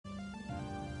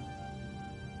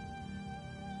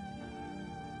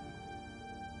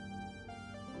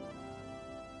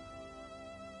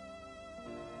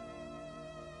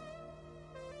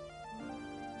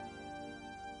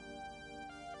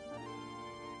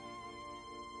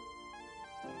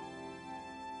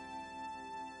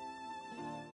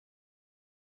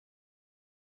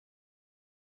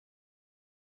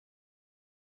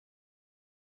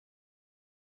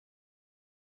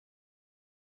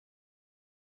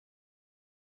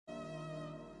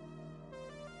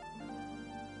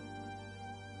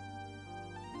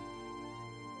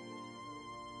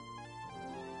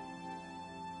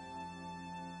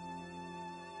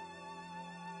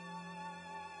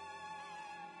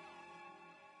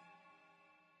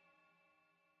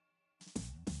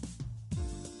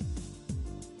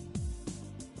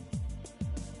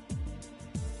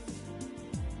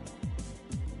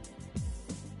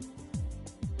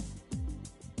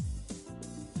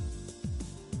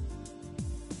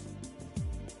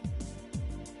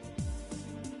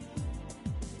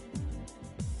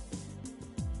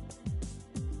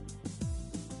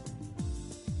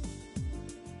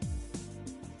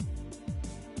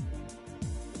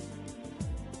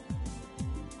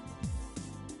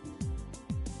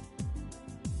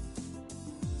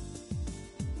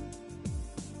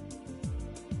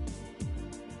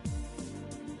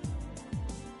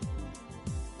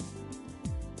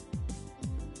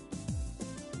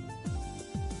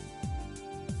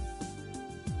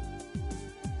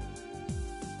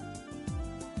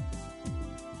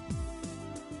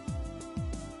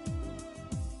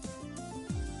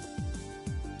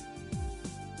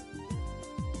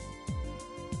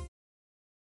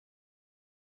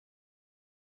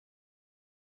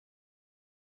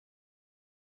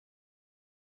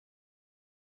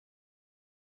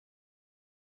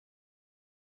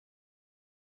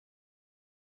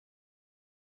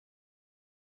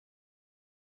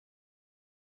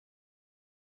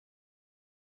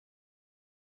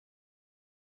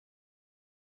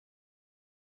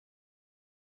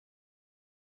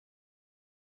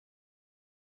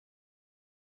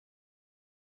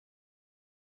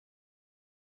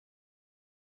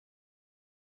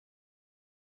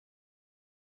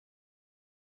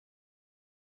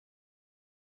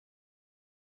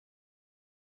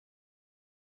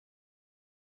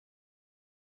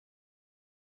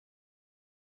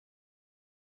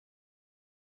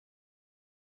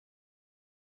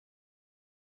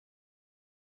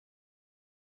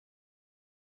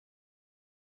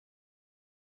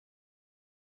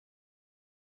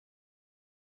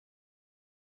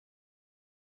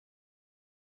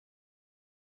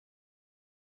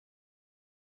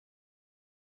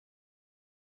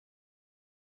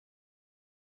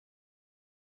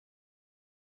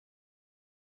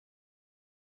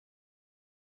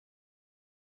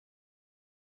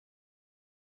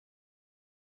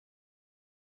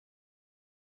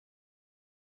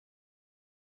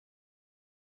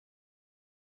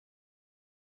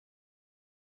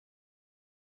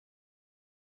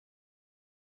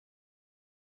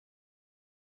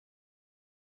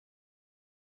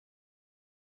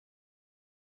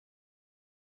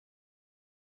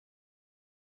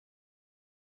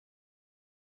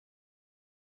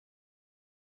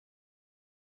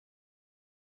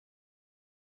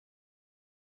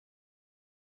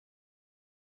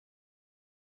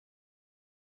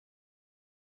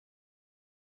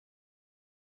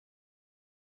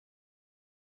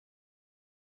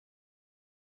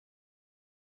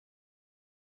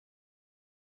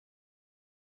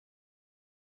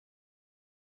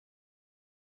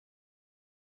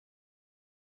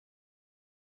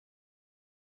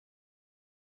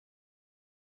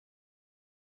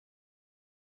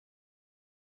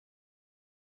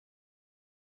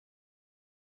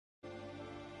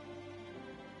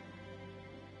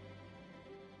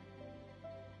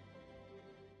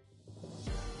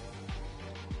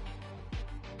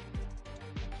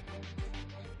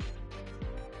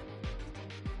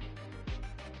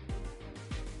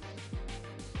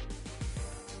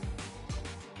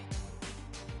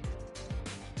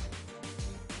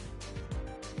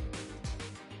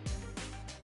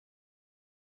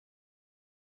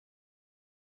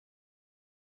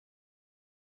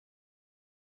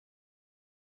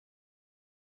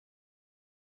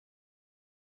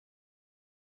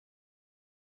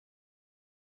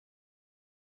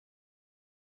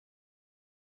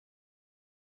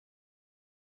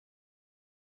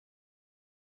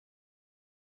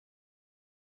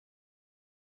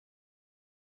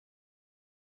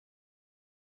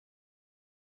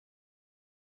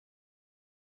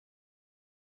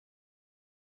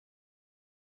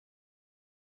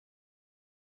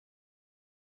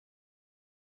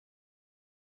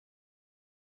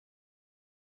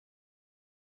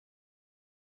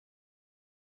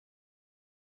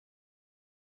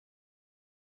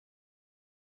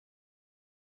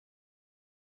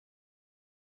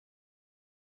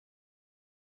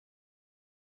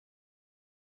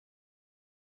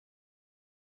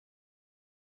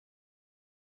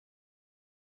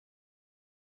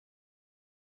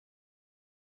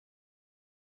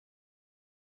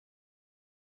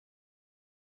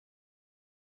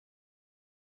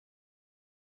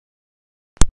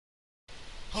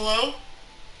Hello?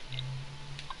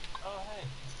 Oh, hey.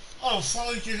 Oh,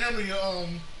 finally you can hear me.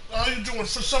 How you doing?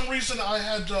 For some reason I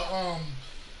had to, I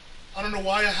don't know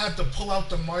why I had to pull out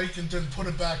the mic and then put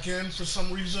it back in for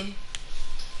some reason.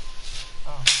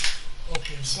 Oh,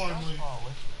 Okay, the sound finally.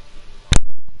 quality.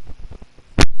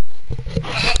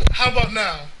 How about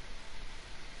now?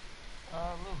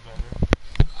 A little better.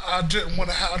 I didn't want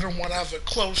to have it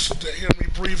close to hear me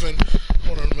breathing.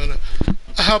 Hold on a minute.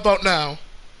 How about now?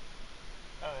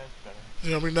 Oh, that's better. You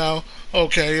hear me now?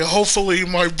 Okay, hopefully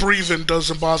my breathing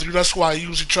doesn't bother you. That's why I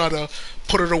usually try to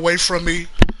put it away from me.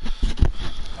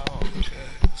 Oh, Okay,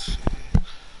 let's see.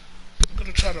 I'm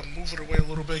gonna try to move it away a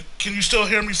little bit. Can you still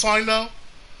hear me fine now?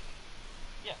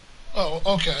 yeah. Oh,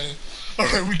 okay. All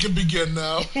right, we can begin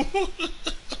now.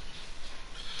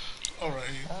 All right.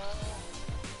 Let's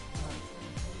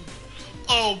see.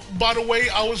 Oh, by the way,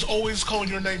 I was always calling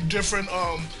your name different.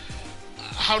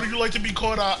 How do you like to be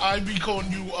called? I be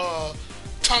calling you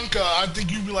Tanka. I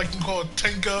think you be like to call it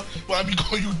Tanka, but I be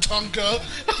calling you Tanka.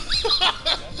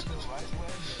 That's the right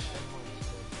way, but everyone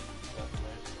says the other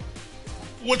way, so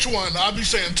Which one? I be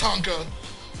saying Tanka.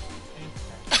 it's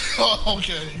Tanka.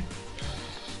 Okay.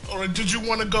 All right. Did you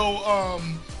want to go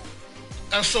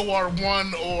SOR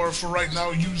one or for right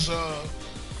now use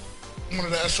one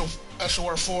of the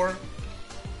SOR four?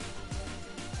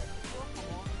 I could go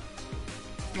for.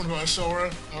 You want to go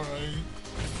SOR? All right.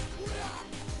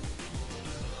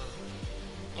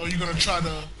 Oh, you're gonna try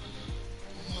to.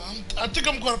 I think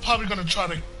I'm gonna probably gonna try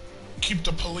to keep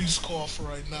the police call for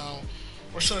right now.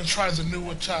 Or should I try the new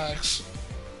attacks?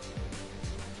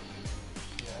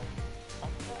 Yeah. I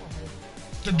could go ahead.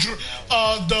 The Go dr- for now.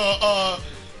 uh the uh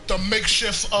the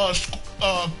makeshift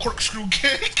corkscrew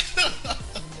kick.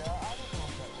 Yeah, I don't know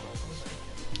what that was. Let's look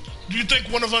at it. Do you think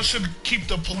one of us should keep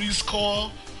the police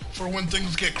call for when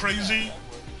things get Yeah, crazy? that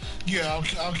works. Yeah, I'll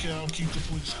keep the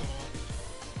police call.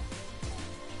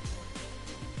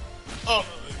 Oh,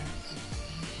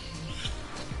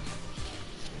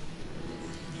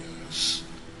 yes.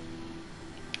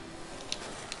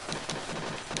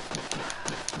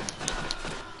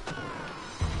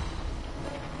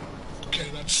 Okay,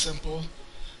 that's simple.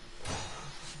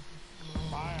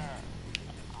 Fire!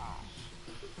 Ah.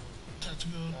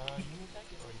 Tactical. You can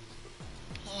take it or you can.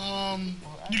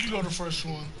 Well, You can go actually, to the you can first pick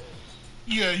one. this.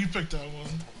 Yeah, you picked that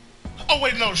one. Oh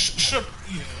wait, no. Should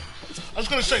yeah. I was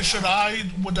gonna say, should I?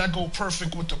 Would that go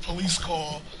perfect with the police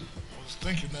call? I was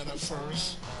thinking that at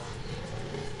first.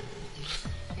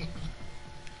 I think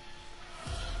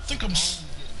As long as you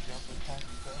get jump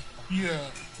attack stuff, I think yeah,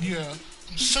 you're good. yeah.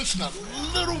 I'm sensing a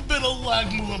little bit of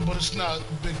lag movement, but it's not a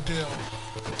big deal.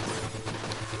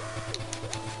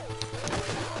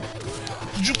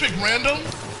 Did you pick random?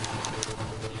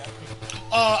 Yeah, I picked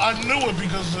random. I knew it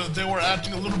because they were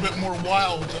acting a little bit more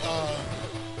wild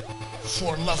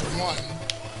for level one.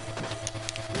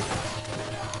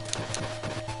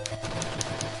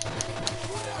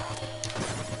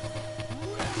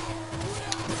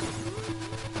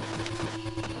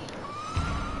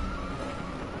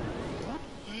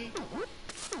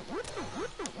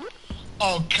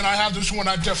 Oh, can I have this one?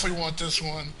 I definitely want this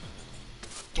one.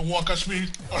 The walk up speed.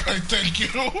 All right, thank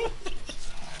you.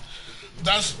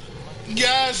 That's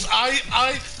yes.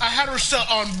 I had her set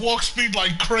on walk speed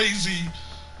like crazy,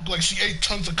 like she ate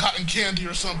tons of cotton candy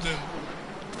or something.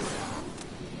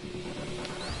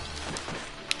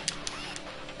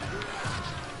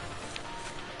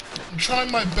 I'm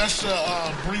trying my best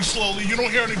to breathe slowly. You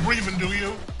don't hear any breathing, do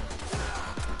you?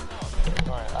 No, that's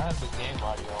alright. I have the game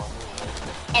audio on anyway.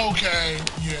 Okay,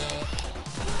 yeah.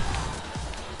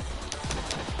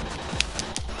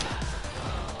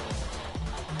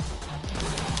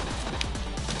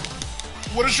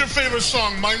 What is your favorite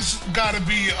song? Mine's gotta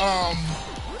be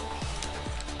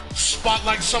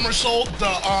Spotlight Somersault,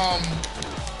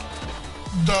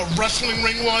 the wrestling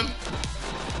ring one.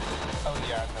 Oh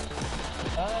yeah, I know.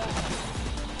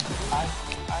 I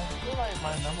I feel like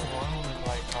my number one was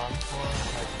like Encore,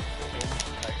 like in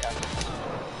like after the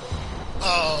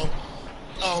somersault.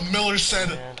 Uh, Miller And said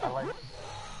then I like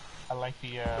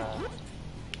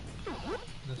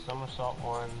the somersault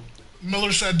one.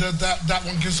 that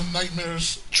one gives him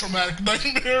nightmares, traumatic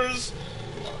nightmares.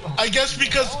 I guess Yeah,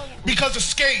 that one was because of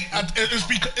skate.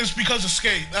 It's because of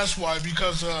skate. That's why.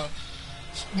 Because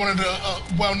one of the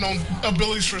well-known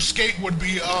abilities for skate would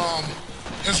be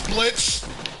his blitz,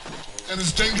 and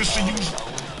it's dangerous to use.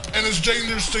 oh And it's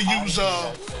dangerous to I use. use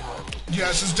that same one.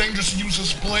 Yes, it's dangerous to use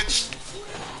his blitz.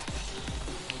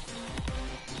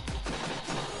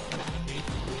 He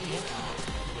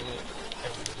implements it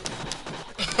everything.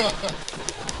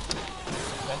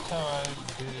 That's how I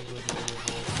did it with the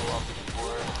original co-op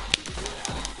before.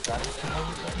 Got it?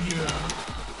 Yeah.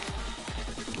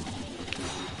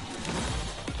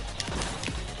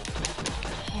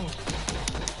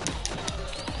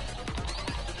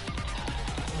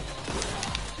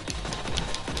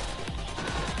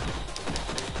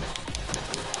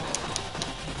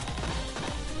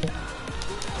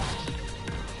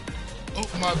 Oh,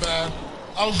 my bad.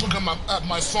 I was looking at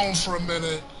my phone for a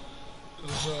minute.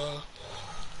 'Cause,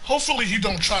 hopefully he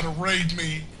don't try to raid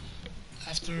me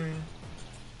after...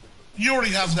 You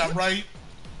already have that, right?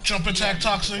 Jump attack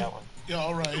toxic? That one. Yeah,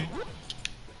 alright.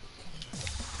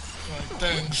 Alright,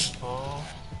 thanks. Oh.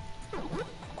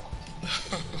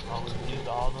 Always use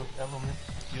all those elements,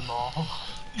 you know.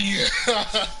 Yeah.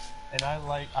 And I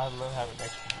love having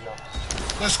extra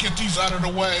jumps. Let's get these out of the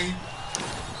way.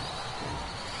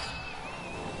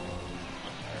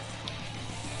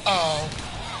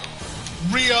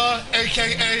 Rhea,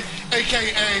 aka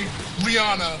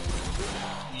Rihanna.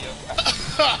 Yep.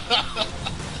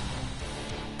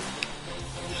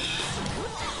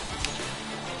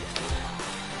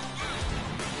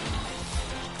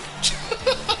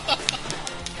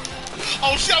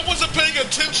 Oh, see, I wasn't paying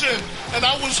attention, and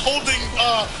I was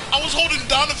holding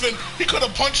Donovan. He could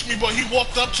have punched me, but he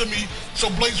walked up to me, so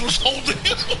Blaze was holding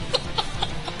him.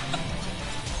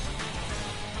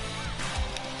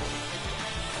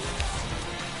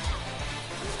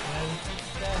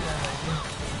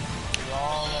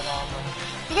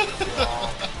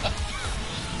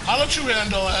 I'll let you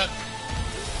handle that.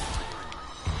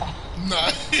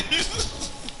 Nice.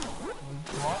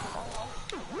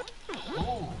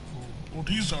 Oh,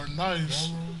 these are nice.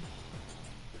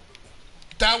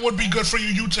 That would be good for you.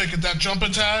 You take it. That jump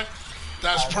attack.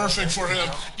 That's perfect for him.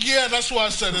 Yeah, that's why I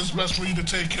said it's best for you to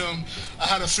take him. I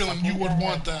had a feeling you would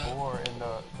want that. Or in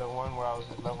the one where I was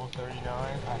at level 39,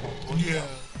 I had yeah.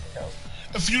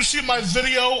 If you see my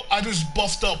video, I just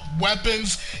buffed up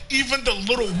weapons. Even the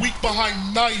little weak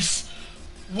behind knife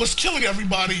was killing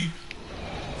everybody.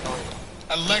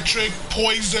 Electric,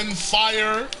 poison,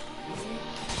 fire.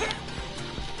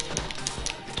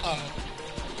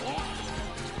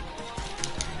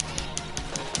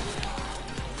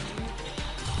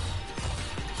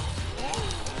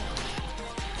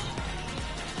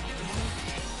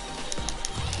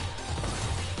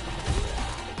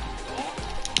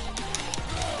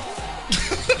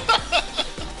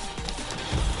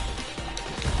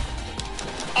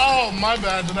 Oh, my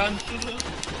bad. Did I do that?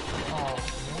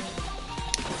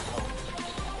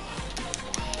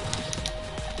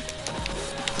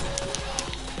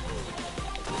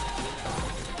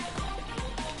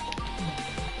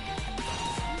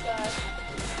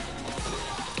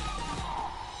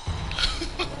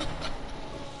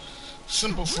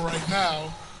 Simple for right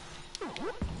now.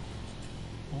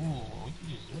 Ooh, we can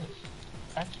use this.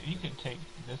 Actually, you can take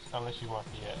this unless you want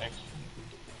the extra.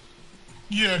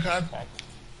 Yeah, God.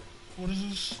 What is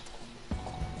this?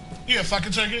 Yeah, if I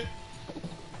can take it.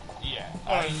 Yeah,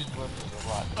 I use weapons a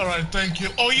lot. Alright, thank you.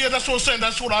 Oh yeah, that's what I'm saying.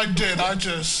 That's what I did. I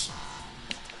just...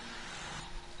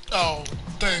 Oh,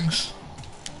 thanks.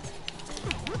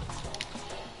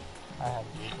 I have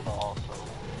 8 balls,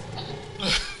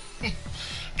 so...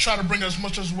 Try to bring as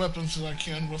much as weapons as I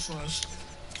can with us.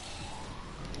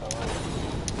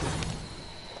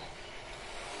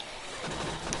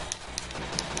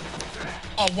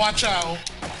 Oh, watch out.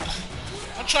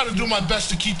 I'll try to do my best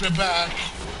to keep it back.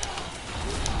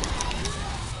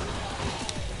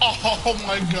 Oh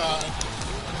my god.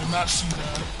 I did not see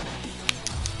that.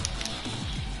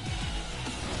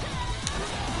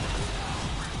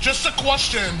 Just a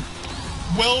question.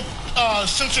 Will,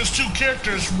 since there's 2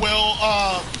 characters, will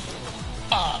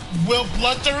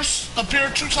Bloodthirst appear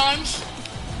 2 times?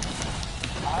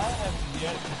 I have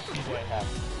yet to see that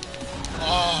happen.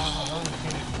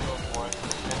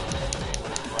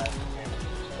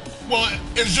 Well,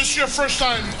 is this your first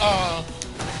time,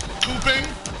 cooping?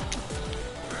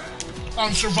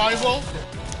 On survival?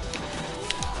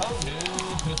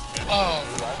 Oh.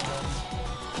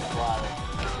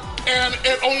 And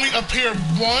it only appeared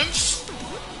once?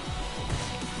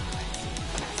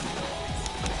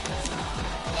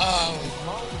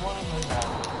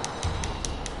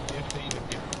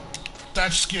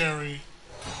 That's scary.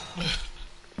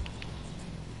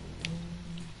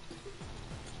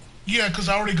 Yeah, because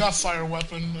I already got fire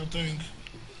weapon, I think.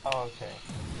 Oh, okay.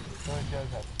 So it does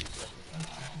have to be separate.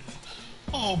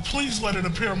 Oh, please let it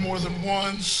appear more than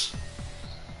once.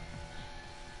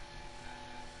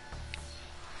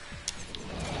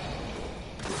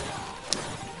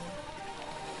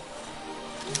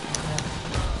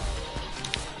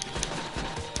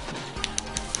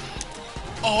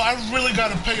 Oh, I really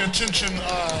gotta pay attention,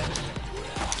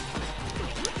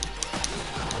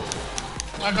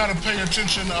 I gotta pay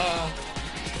attention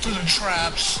to the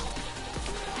traps.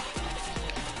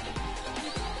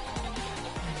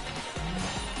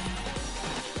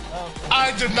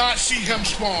 I did not see him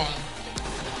spawn.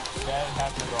 That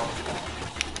happens all the time.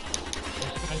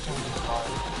 Especially when it's hard.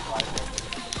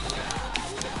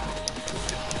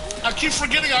 I keep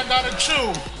forgetting I got it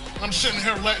too. I'm sitting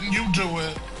here letting you do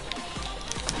it.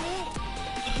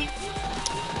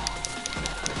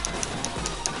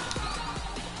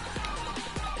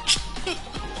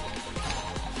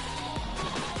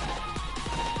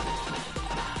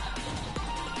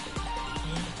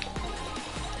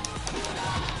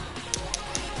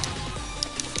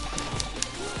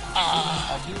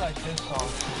 I do like this song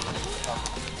too.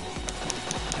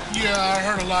 Yeah, I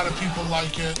heard a lot of people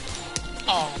like it.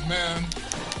 Oh man.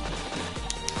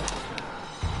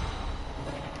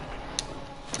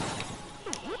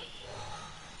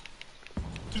 I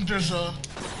think there's a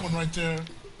one right there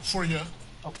for you.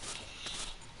 Oh.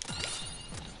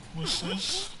 What's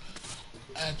this?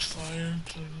 Add fire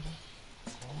to...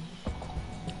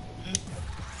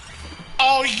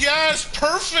 Oh yes,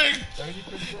 perfect!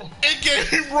 30%? It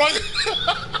gave me run.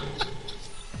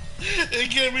 It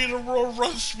gave me the raw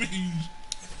run speed.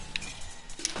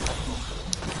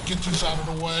 Get this out of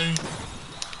the way.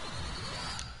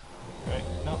 Right.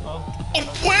 No, oh. Oh,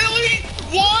 really?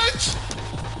 What?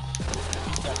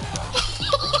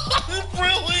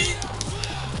 Really?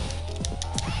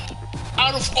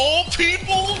 Out of all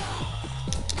people?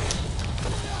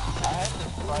 I had to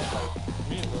fight like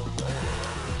 3 of those earlier.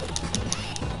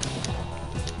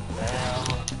 Damn.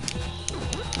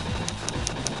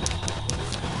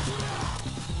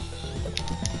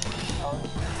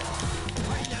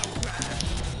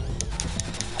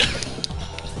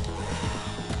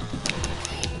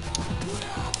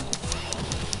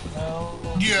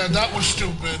 Yeah, that was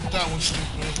stupid. That was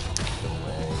stupid.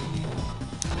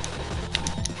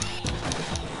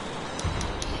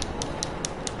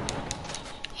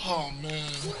 Oh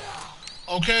man.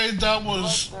 Okay, that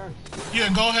was... Yeah,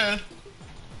 go ahead.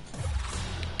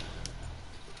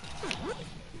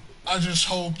 I just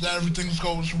hope that everything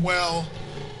goes well.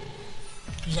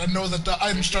 Because I know that the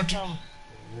items start to...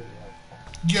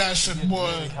 Yes, it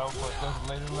would.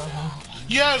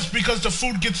 Yes, because the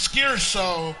food gets scarce,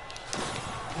 so...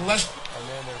 Let's...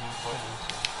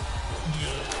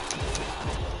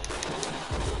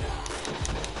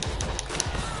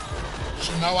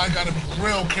 So now I gotta be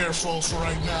real careful for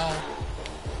right now.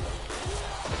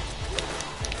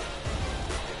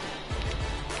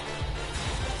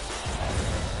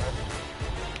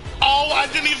 Oh, I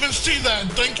didn't even see that.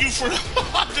 Thank you for...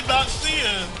 I did not see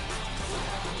it.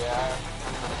 Yeah.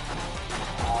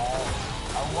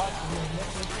 I'm watching you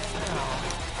look at it now.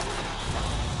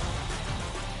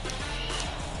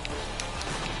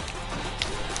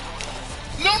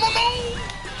 No, no, no!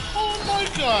 Oh my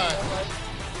god.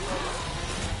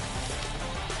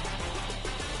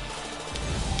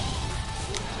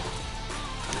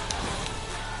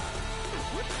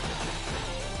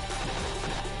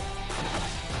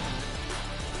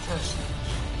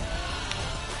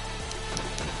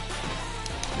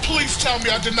 Please tell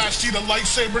me I did not see the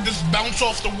lightsaber just bounce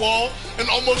off the wall and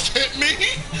almost hit me.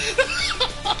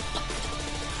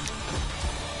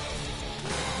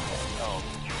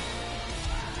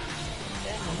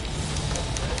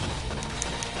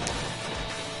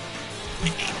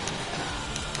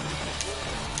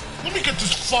 Let me get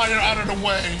this fire out of the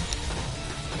way.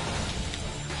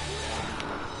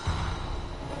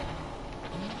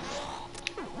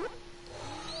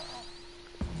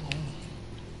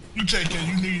 You take it.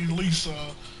 You need at least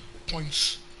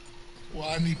points. Well,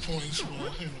 I need points, but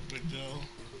it ain't a big deal.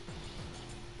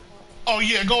 Oh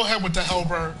yeah, go ahead with the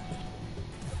Hellbird.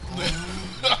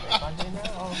 I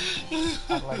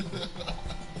like this.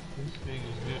 This thing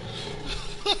is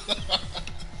good.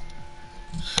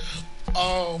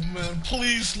 Oh man,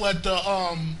 please let the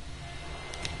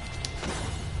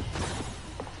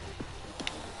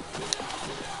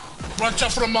watch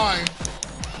out for the mine.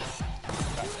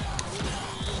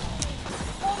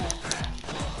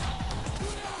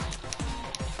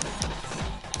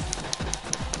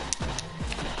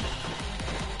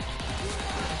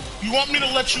 You want me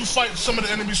to let you fight some of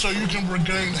the enemies so you can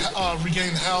regain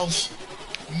health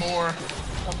more?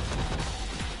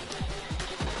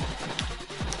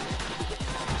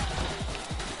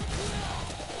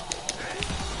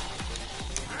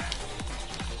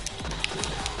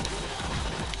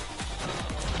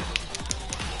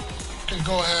 Okay,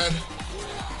 go ahead.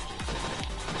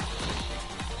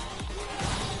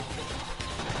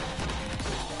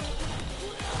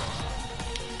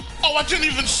 Oh, I didn't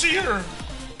even see her.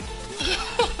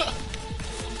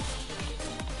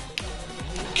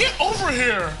 get over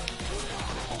here!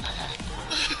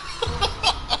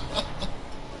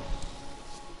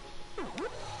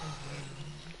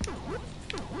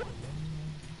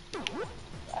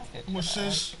 What's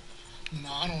this?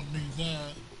 No, I don't need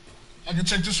that. I can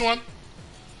take this one?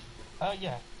 Oh,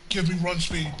 yeah. Give me run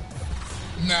speed.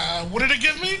 Nah, what did it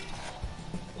give me?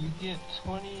 You get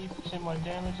 20% more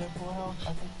damage at full health,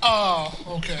 I think. Oh,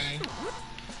 okay.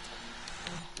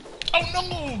 Oh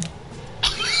no!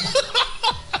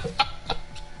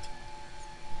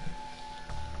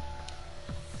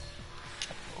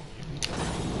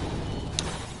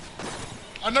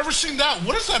 I've never seen that.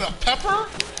 What is that, a pepper?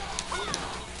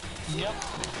 Yep. Get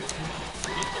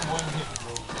the one hit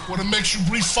move. What, it makes you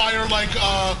breathe fire like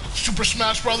Super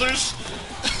Smash Brothers?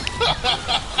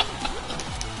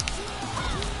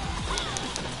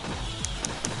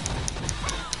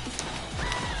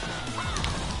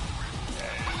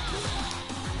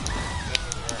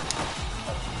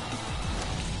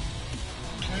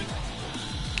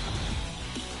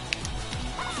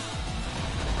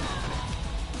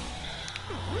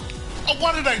 Oh,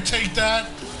 why did I take that?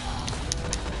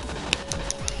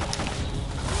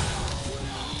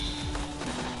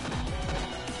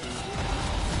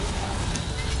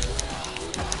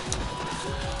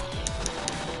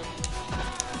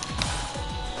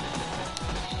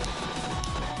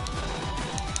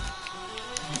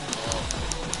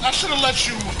 I should have let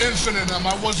you infinite them.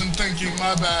 I wasn't thinking,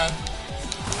 my bad.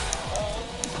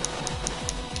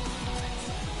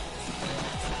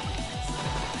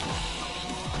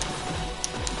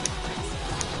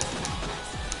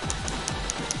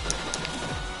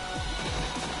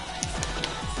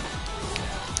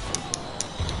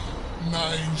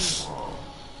 Nice.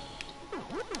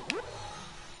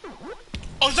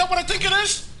 Oh, is that what I think it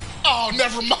is? Oh,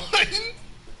 never mind.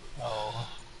 Oh.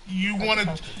 You wanna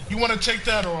take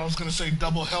that, or I was gonna say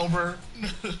double helber.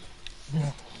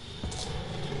 Yeah.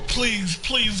 Please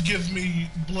give me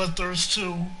Bloodthirst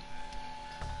too.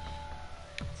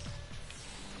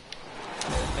 I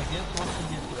guess once you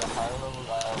get to the higher level, I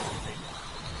will take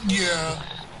it. Yeah.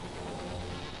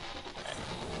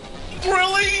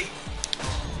 Really?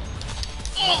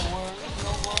 Oh,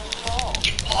 No worries at all.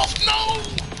 get off! No!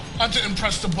 I didn't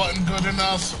press the button good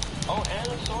enough. Oh, and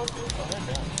a sword too? Oh, they're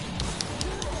done.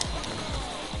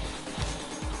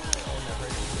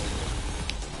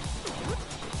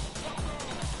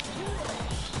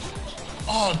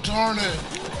 Oh, darn it.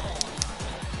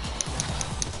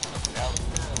 There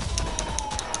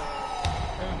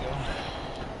we go.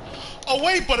 Oh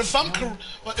wait, but if I'm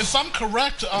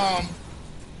correct, is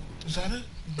that it?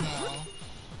 No.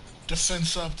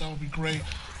 Defense up, that would be great.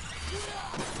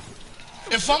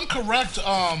 If I'm correct,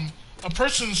 a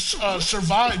person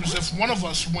survives if one of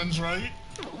us wins, right?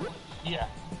 Yeah.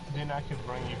 Then I can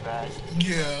bring you back.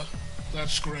 Yeah,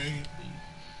 that's great.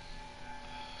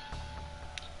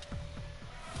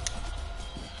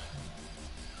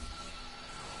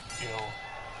 Yo.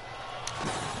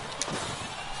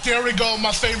 There we go,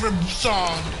 my favorite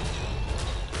song.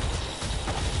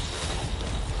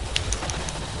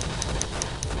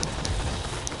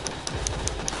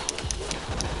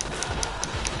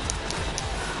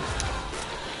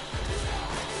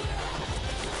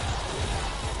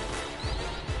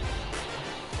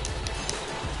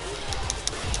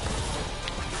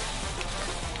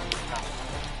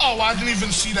 Oh, I didn't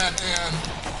even see that and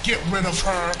get rid of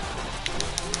her.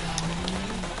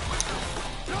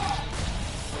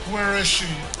 Where is she?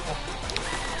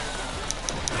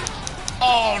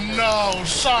 Oh no,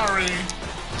 sorry.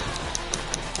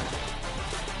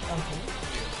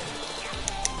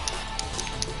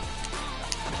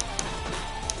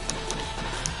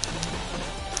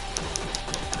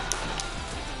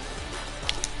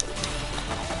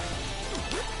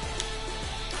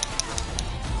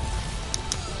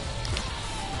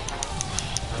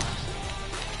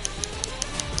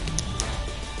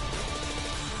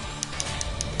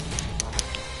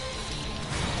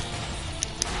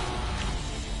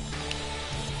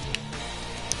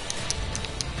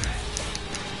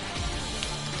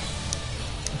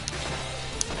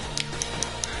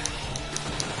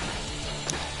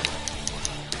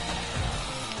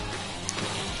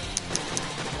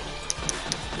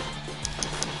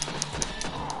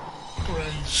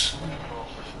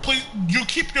 Please, you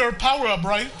keep your power up,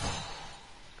 right?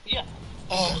 Yeah.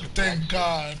 Oh, thank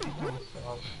God.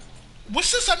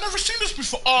 What's this? I've never seen this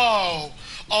before. Oh,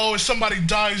 if somebody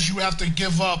dies, you have to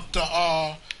give up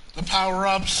the power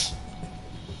ups.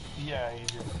 Yeah, you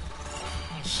do.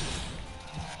 Let's see.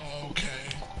 Okay.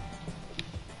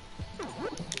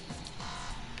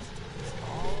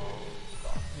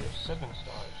 You have 7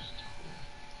 stars.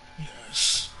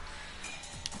 Yes.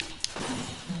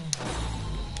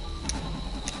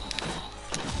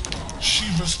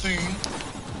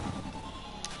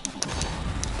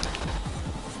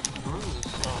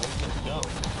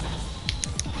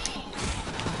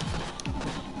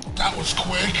 was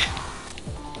quick.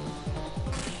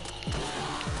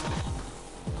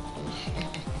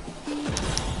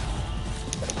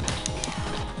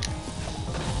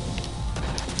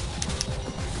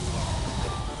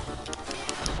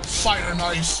 Fire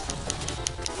nice.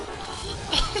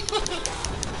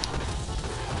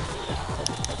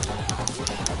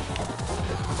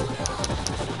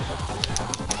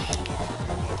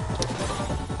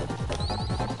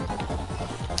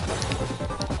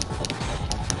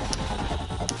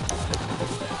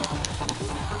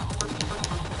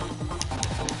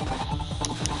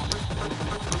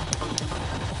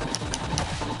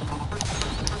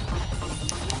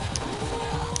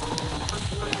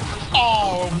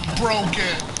 Oh, broke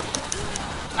it.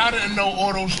 I didn't know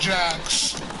autos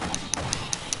jacks.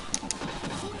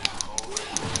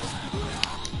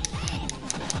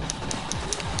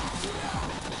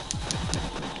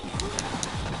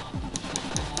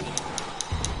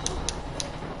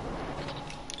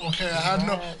 Okay,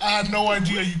 I had no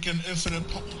idea you can infinite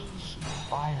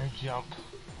fire jump.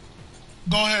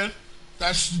 Go ahead.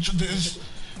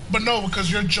 But no,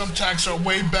 because your jump attacks are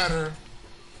way better.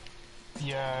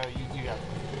 Yeah, you got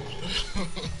it.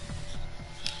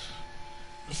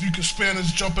 If you can spam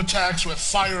his jump attacks with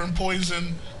fire and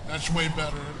poison, that's way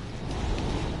better.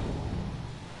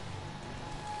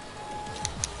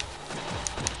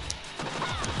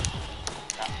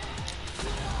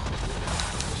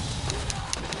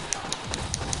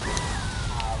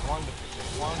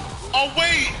 Oh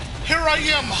wait, here I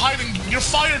am hiding. Your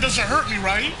fire doesn't hurt me,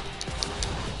 right?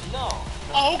 No.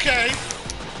 Oh, okay.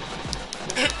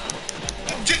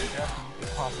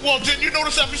 Well, didn't you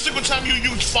notice every single time you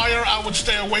use fire, I would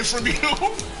stay away from you?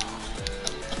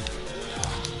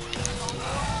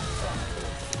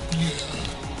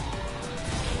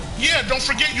 Yeah, don't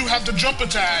forget you have the jump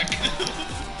attack.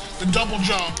 The double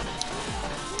jump.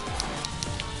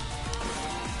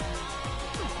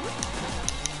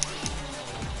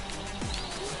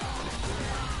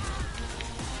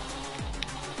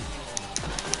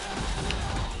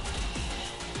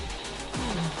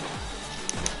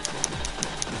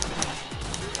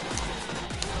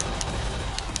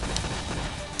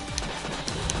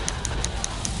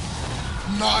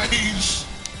 Nice.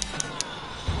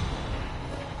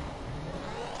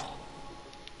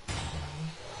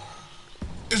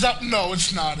 Is that... No,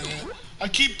 it's not it. I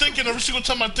keep thinking every single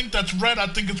time I think that's red, I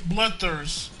think it's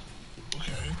bloodthirst.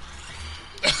 Okay.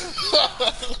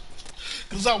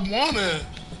 Because I want it.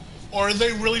 Or are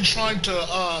they really trying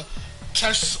to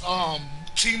test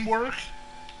teamwork?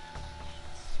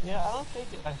 Yeah, I don't think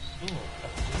I've seen it.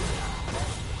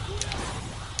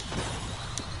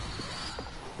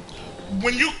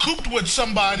 When you cooped with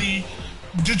somebody,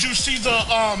 did you see the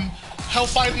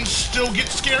health items still get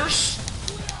scarce?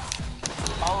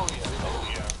 Oh yeah,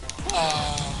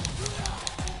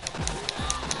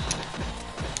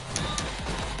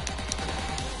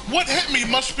 What hit me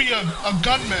must be a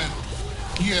gunman.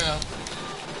 Yeah.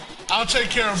 I'll take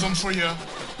care of them for you.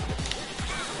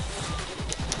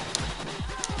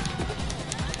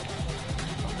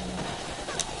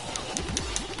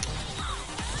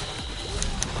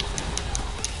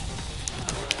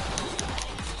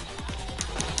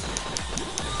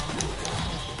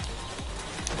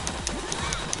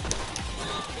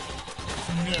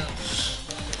 Yes.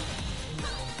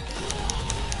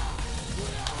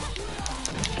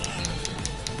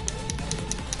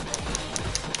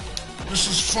 This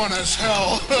is fun as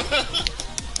hell.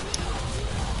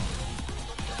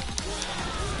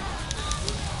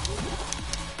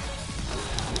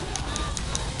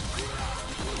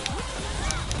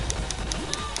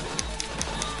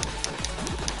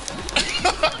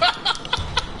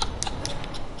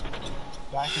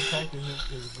 Back attack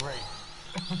is great.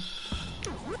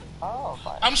 Oh,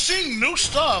 fine. I'm seeing new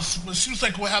stuff, but it seems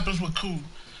like what happens with Coop.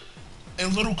 A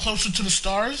little closer to the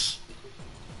stars?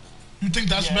 You think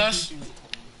that's best?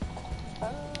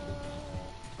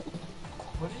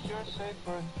 What did yours say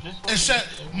for this one? It said,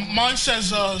 mine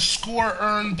says score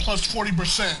earned plus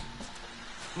 40%.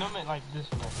 No, I meant like this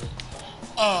one.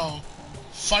 Oh,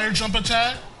 fire jump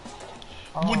attack?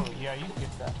 Oh, yeah, you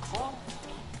get that. Well,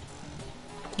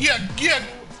 yeah.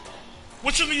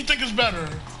 Which one do you think is better?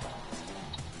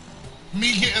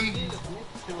 Me getting... these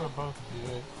two are both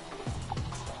good.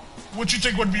 What you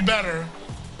think would be better?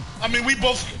 I mean, we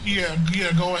both... Yeah,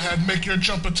 go ahead. Make your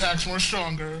jump attacks more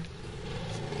stronger.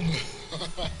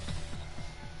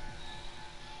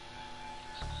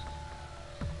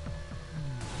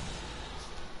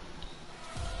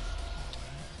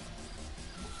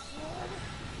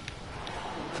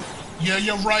 Yeah,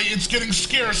 you're right. It's getting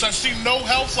scarce. I see no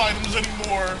health items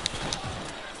anymore.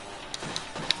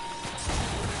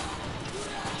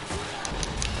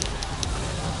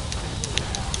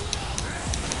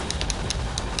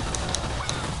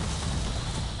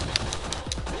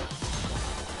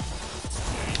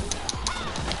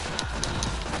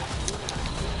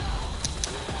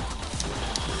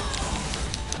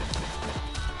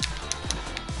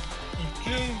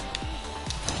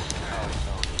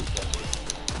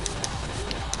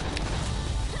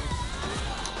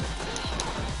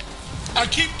 I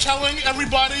keep telling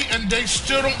everybody, and they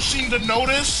still don't seem to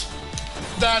notice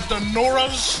that the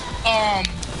Nora's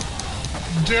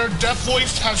their deaf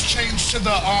voice has changed to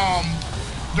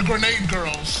the Grenade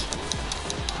Girls.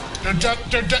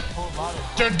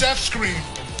 Their deaf scream.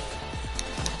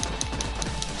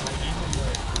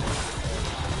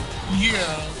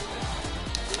 Yeah.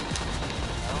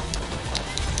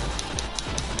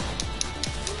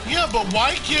 Yeah, but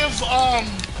why give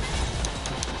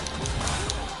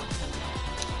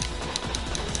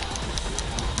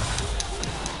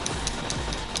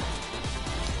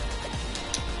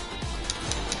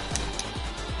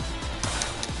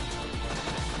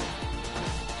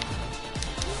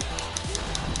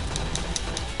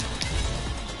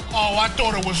Oh, I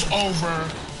thought it was over.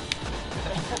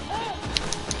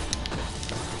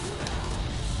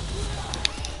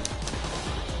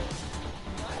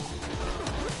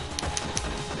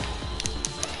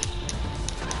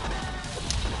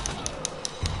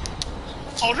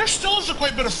 Oh, there still is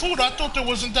quite a bit of food. I thought there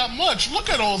wasn't that much. Look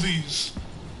at all these.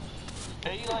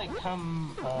 They like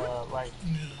come, like,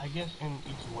 I guess in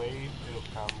each wave it'll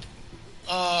come.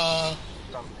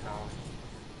 Sometime.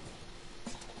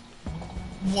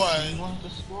 What? Do you want the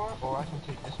score, or I can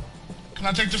take this one? Can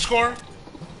I take the score?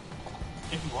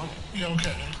 If you want it. Yeah,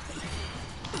 okay.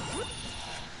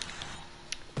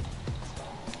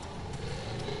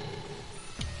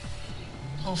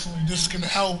 Hopefully this can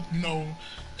help, you know,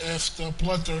 if the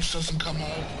bloodthirst doesn't come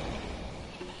out.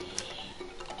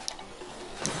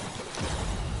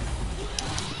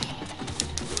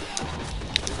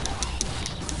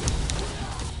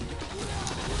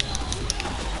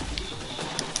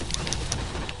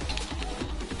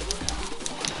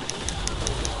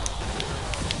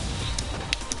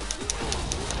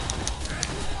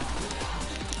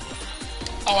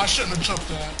 Oh, I shouldn't have took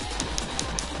that.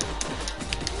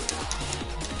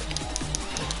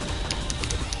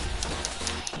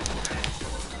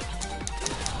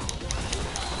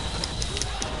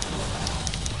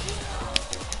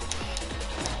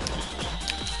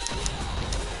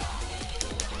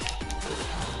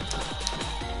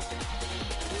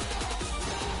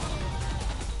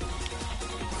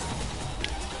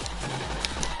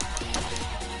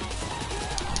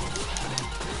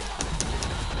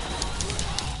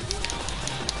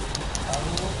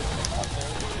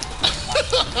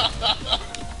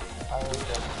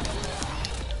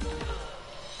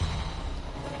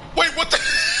 Wait, what the?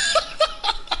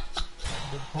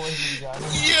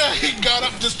 Yeah, he got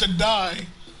up just to die.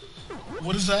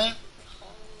 What is that?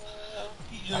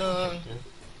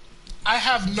 I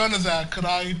have none of that. Could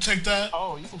I take that?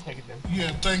 Oh, you can take it then.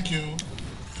 Yeah, thank you.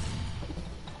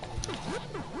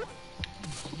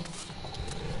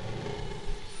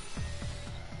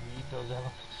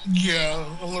 Yeah,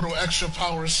 a little extra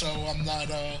power so I'm not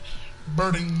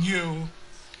burdening you.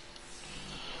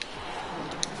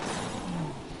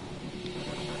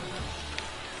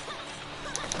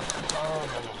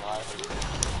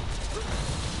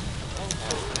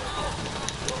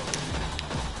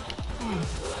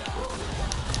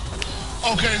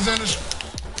 Okay, then it's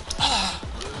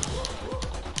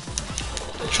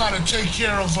try to take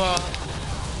care of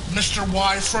Mr.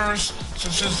 Y first,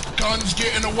 since his gun's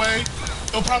getting away.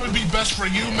 It'll probably be best for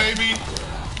you, maybe.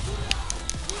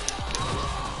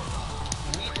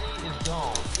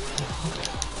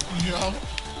 Yeah.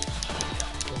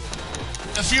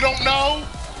 If you don't know,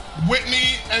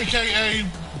 Whitney, aka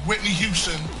Whitney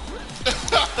Houston.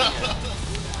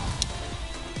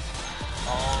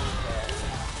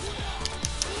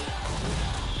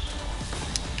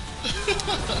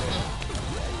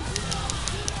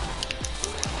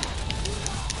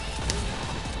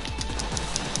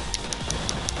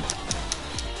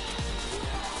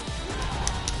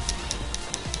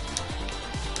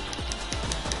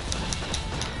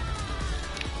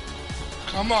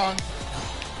 Come on.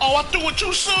 Oh, I threw it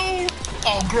too soon.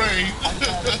 Oh, great.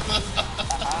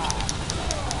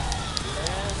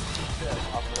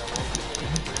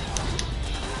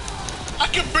 I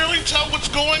can barely tell what's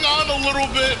going on a little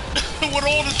bit with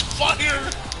all this fire.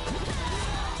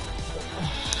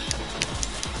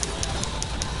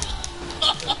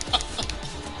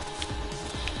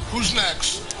 Who's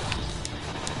next?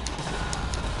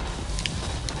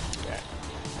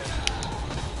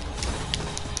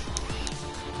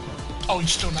 Oh,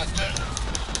 he's still not dead.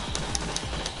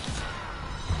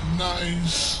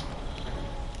 Nice.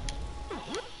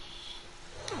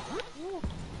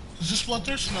 Is this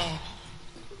bloodthirst? No.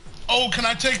 Oh, can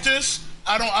I take this?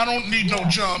 I don't need no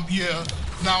jump. Yeah.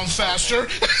 Now I'm faster.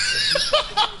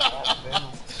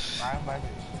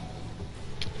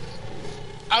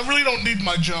 I really don't need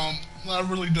my jump. I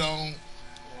really don't.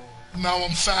 Now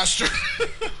I'm faster.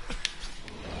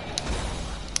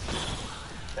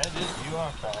 That is, you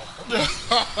are fast.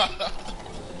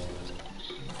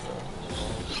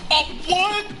 Oh,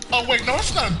 what? Oh, wait, no,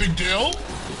 it's not a big deal.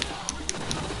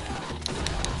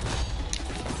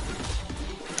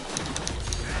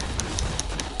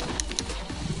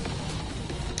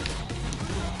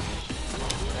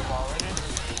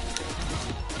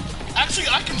 Actually,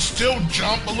 I can still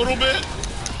jump a little bit.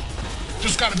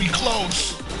 Just gotta be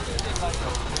close.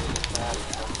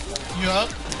 Yup.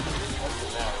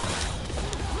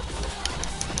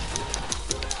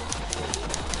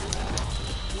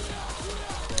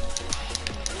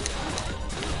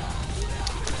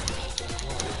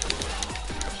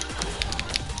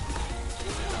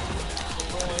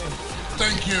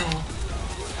 Thank you.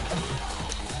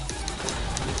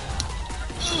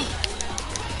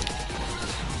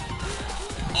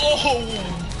 Oh!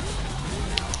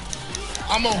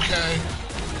 I'm okay.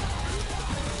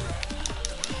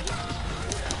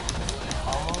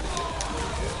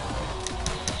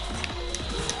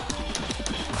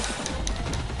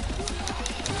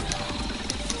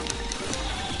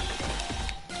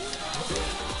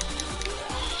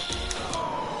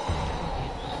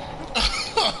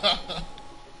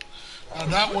 Now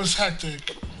that was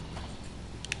hectic.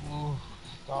 Ooh,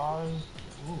 stars.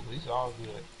 Ooh, these are all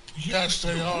good. Yes,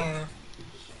 they are.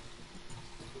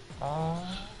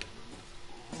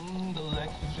 Those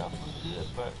extra jumps was good,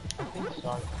 but I think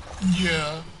stars.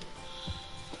 Yeah.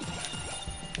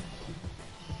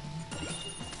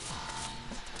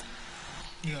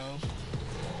 Yeah.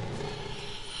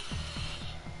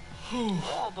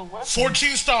 Well, the weapon.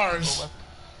 14 stars.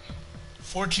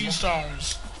 14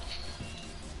 stars.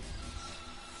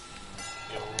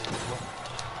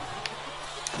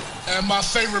 And my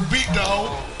favorite beat,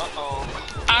 though. Uh-oh.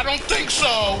 I don't think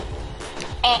so.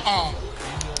 Uh-uh.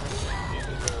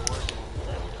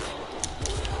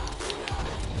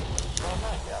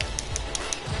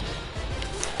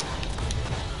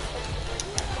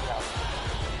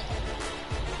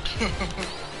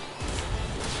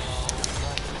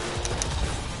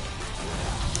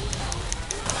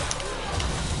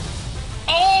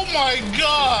 Oh my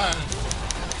god!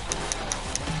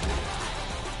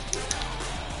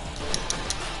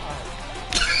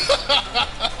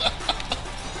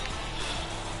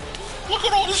 Look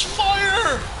at all this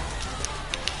fire!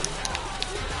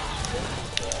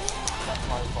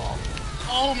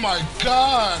 Oh my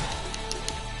god!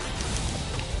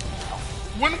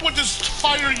 When would this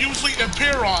fire usually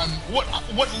appear on?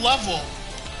 What level?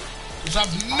 Because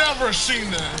I've never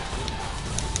seen it.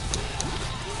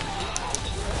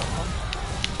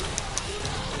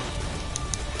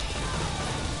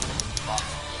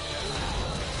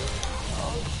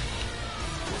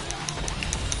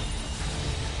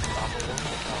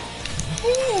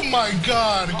 Oh my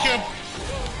god! I can't.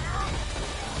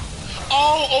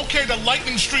 Oh, okay. The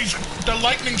lightning streaks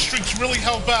really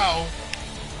help out.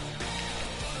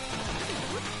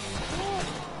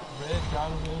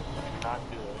 Not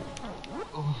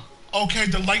good. Okay,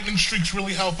 the lightning streaks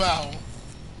really help out.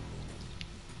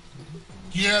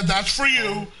 Yeah, that's for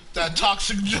you. That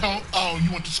toxic jump. Oh,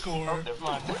 you want to score?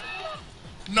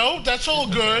 No, that's all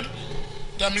good.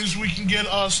 That means we can get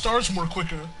stars more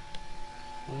quicker.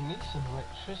 We need some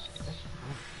electricity.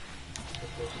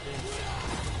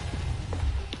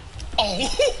 Oh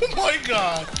my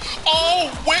god.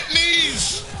 Oh,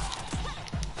 Whitney's!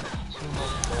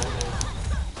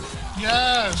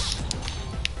 Yes.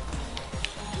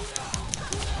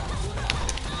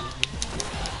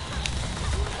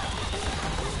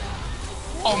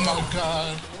 Oh my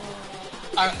god.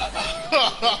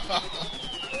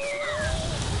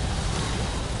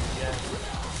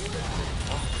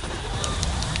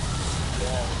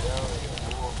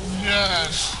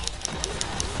 Yes.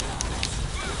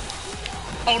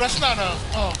 Oh, that's not a.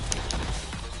 Oh.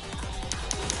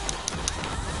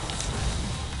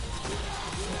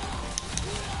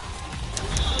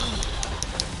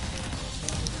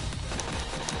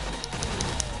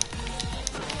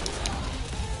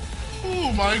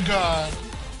 Oh my god.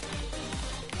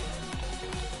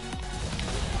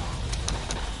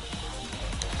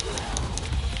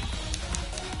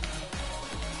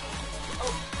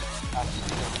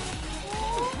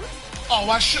 Oh,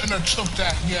 I shouldn't have took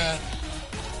that yet.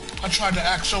 I tried to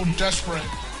act so desperate.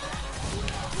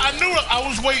 I knew it. I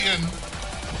was waiting.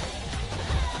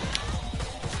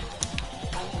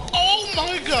 Oh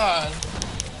my god.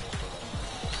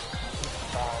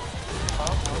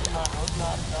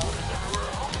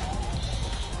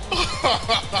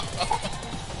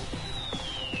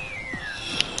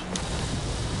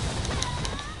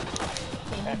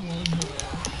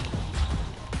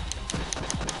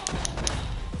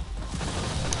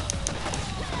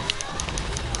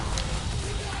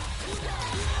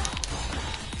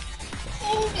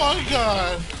 my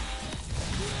god.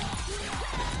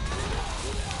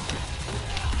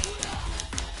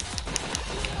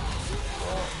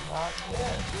 Not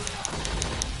yet.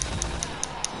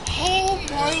 Oh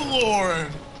my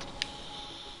lord.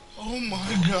 Oh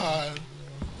my god.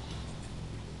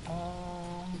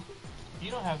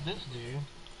 You don't have this, do you?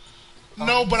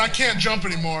 No, but I can't jump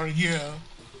anymore. Yeah.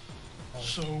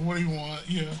 So what do you want?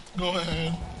 Yeah, go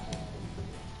ahead.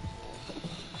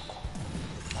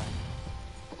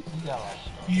 You got like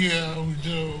Yeah, we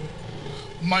do.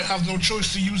 Might have no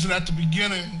choice to use it at the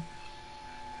beginning.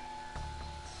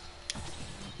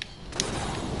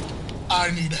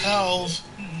 I need health.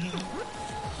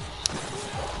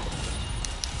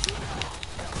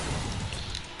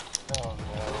 oh no,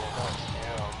 not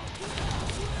him.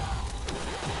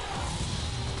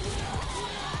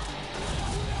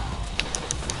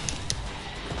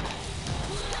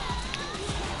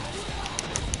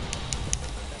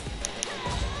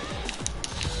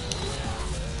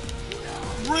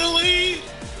 Really?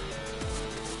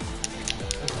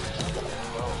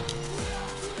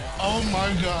 Oh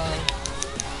my god.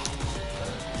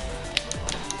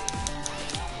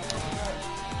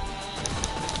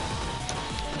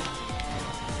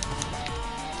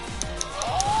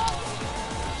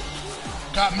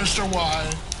 Got Mr.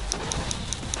 Y.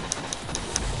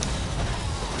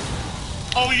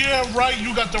 Oh yeah, right,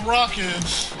 you got the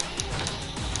rockets.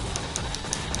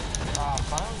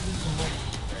 Finally do some work.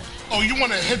 Oh, you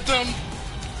want to hit them?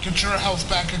 Get your health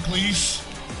back at least.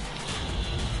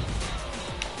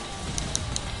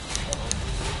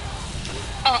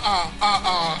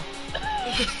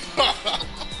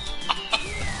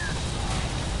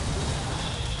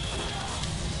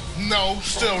 No,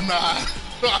 still not.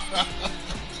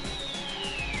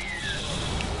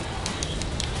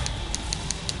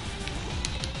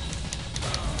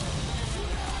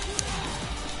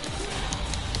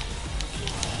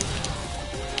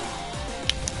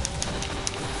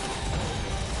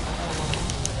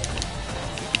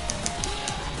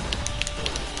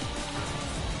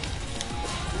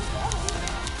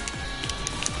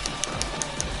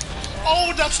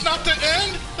 Oh, that's not the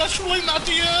end? That's really not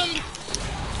the end?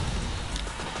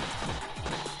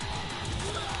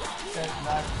 Get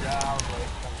knocked down,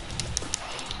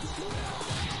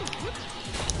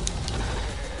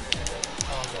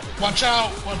 Watch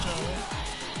out, watch out.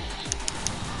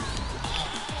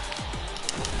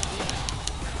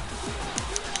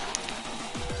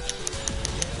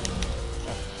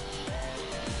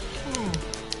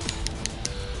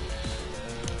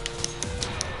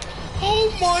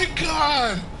 Oh my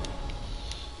god!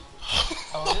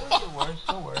 Oh, this is worse,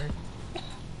 don't worry.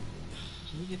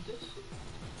 Can you get this?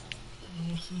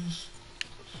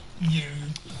 Yeah,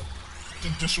 I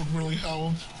think this would really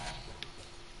help.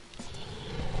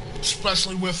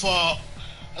 Especially with, I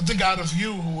think out of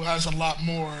you who has a lot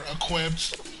more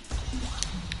equipped.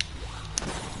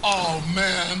 Oh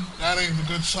man, that ain't a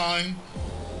good sign.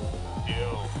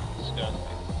 Ew, disgusting.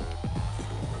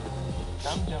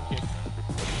 Come jump kick.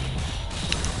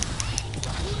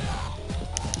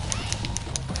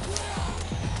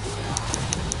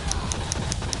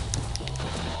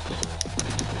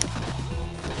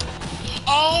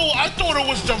 Oh, I thought it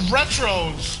was the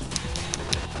retros.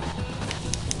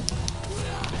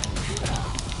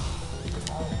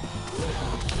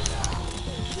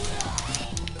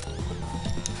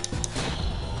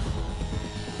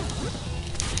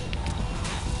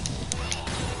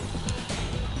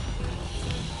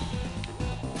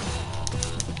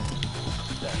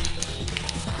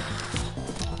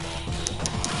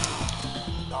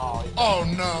 Oh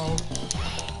no.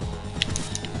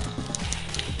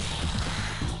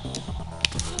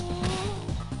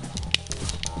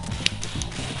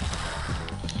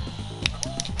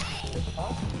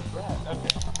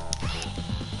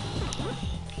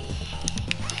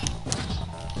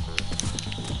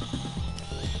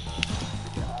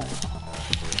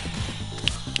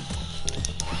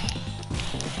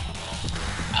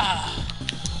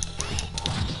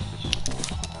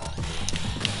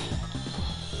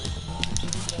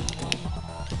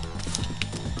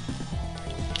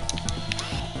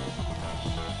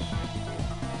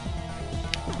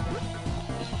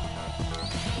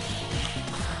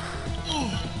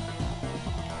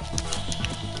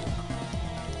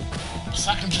 So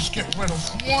I can just get rid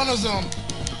of one of them.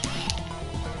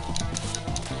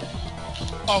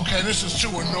 Okay, this is too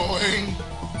annoying.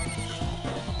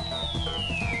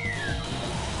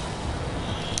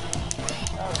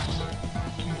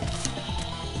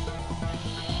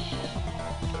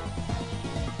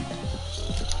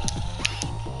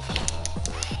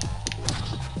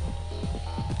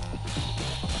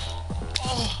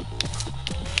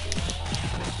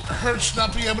 hurts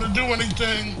not being able to do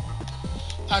anything.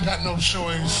 I got no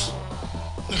choice.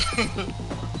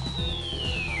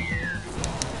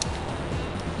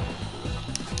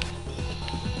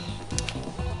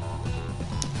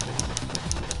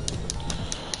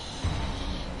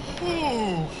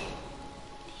 Ooh.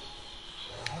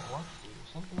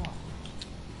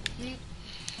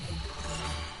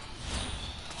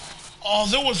 Oh,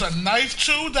 there was a knife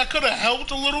too? That could have helped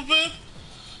a little bit.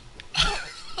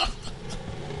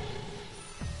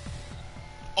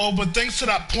 Oh, but thanks to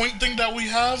that point thing that we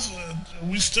have,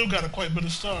 we still got quite a bit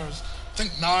of stars. I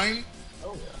think 9.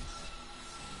 Oh yeah.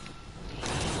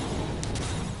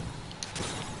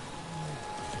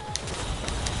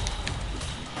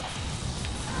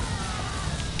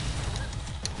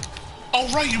 Oh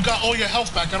right, you got all your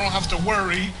health back. I don't have to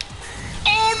worry.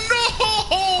 Oh no!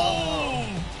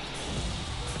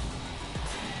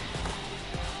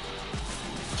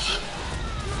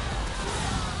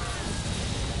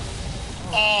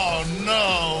 Oh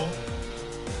no!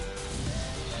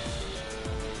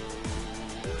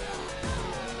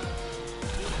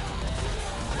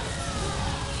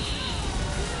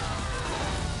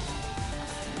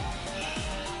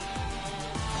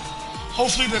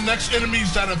 Hopefully the next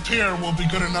enemies that appear will be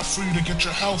good enough for you to get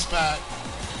your health back.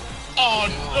 Oh,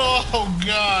 oh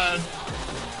god.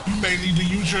 You may need to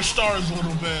use your stars a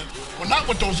little bit. Well, not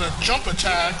with those jump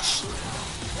attacks.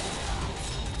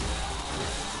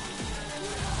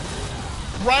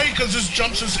 Right, because this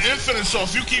jumps is infinite, so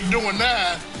if you keep doing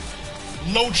that,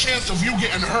 low chance of you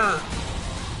getting hurt.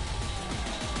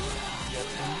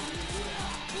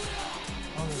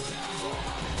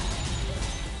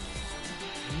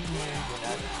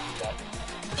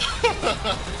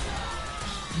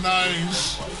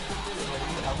 Nice.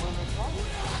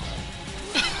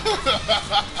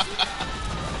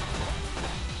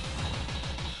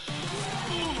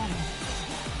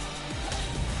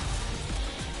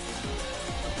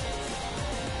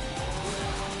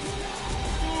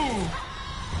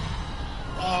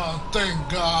 Oh, thank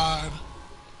God.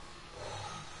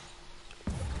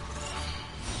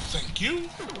 Thank you.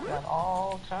 Got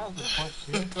all kinds of points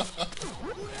here.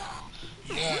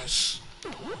 Yes.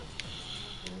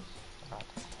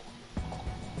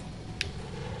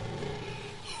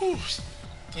 Whew.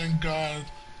 Thank God.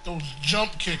 Those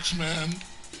jump kicks, man.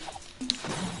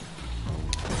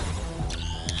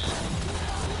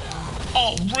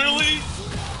 Oh, really?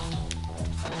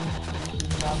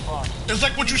 It's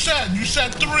like what you said. You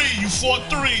said 3. You fought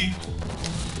 3.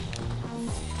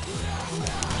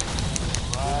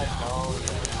 Right, oh,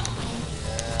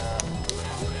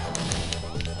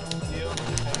 yeah.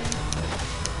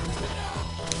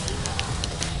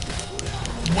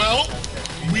 Well,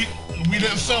 we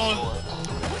didn't fail.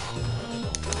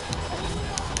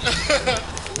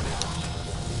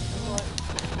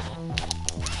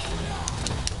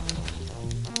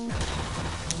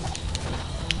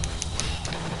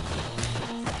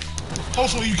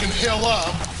 Hopefully you can heal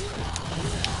up.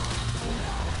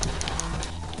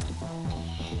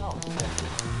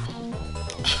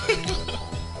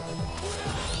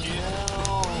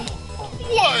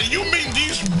 What? You mean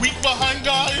these weak behind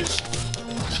guys?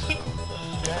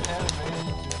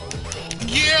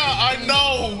 Yeah, I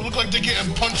know. Look like they're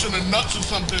getting punched in the nuts or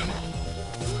something.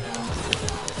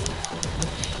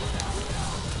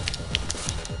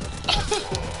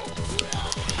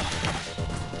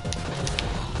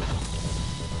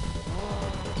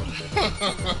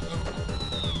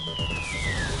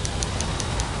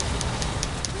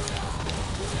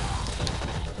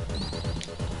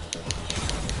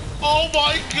 Oh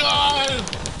my God!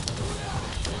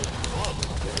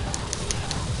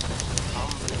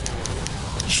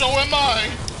 So am I.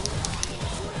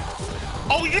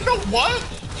 Oh, you know what?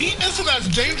 He isn't as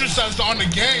dangerous as on the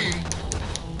game.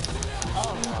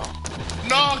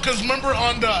 No, because remember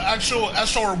on the actual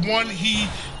SR1, he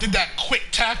did that quick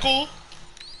tackle.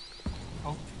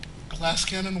 Oh. Glass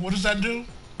cannon, what does that do?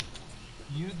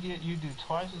 You do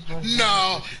twice as much.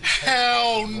 No,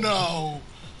 hell no.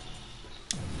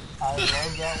 I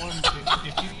love that one.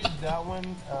 If you use that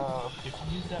one, if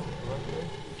you use that with Bloodborne,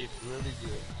 it's really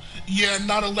good. Yeah,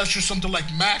 not unless you're something like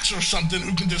Max or something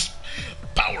who can just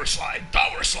power slide,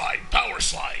 power slide, power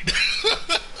slide.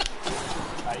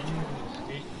 I use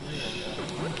escape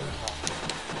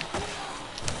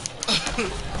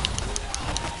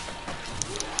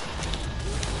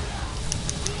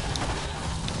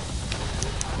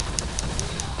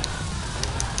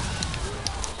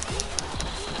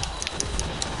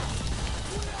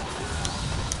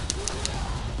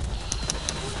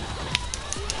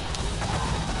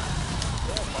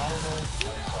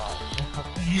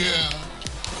Yeah.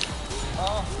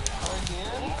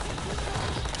 again?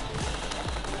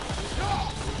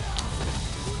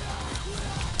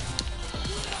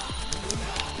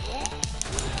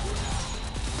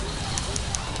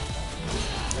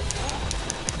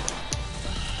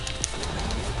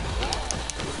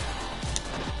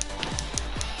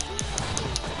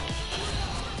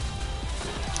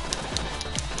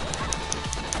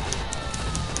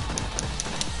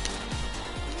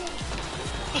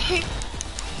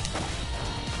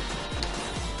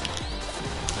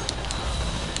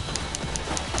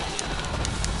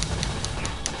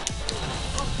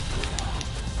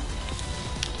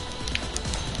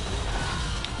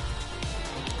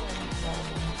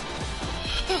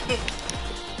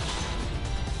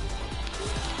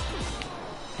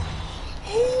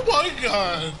 my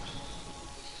god!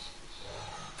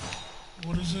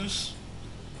 What is this?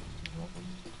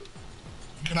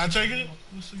 Can I take it?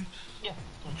 Let's see. Yeah.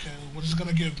 Okay, what is it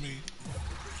gonna give me?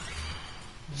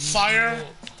 Fire?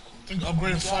 I think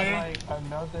upgraded fire. Like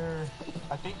another,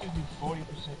 I think you do 40%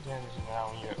 damage now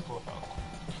when you're at full health.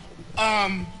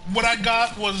 What I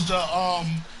got was the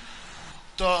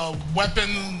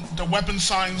weapon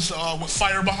signs with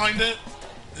fire behind it.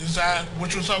 Is that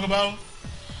what you're talking about?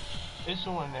 It's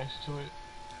the one next to it.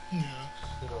 Yeah.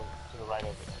 To the right of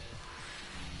it.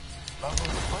 Level 20?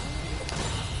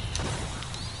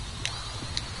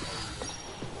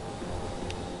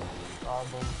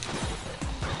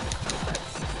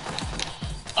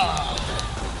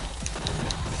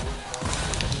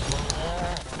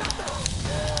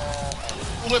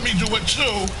 Let me do it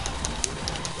too.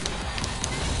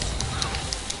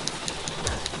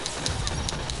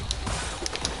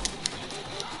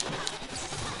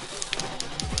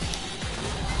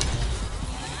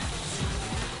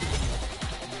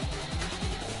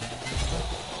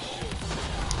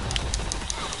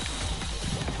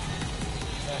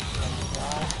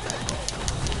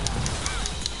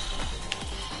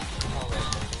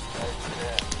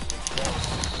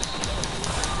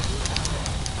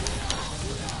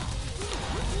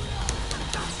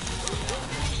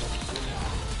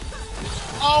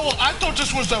 Oh, I thought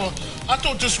this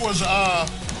was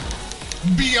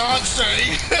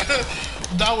Beyonce.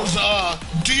 That was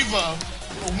Diva. I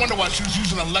wonder why she was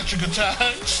using electric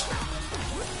attacks.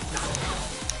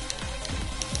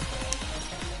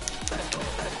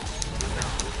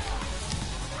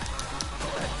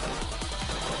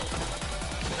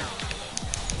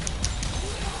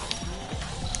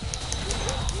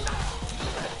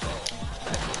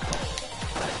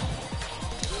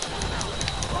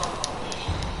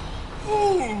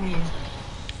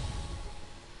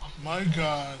 My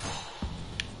god.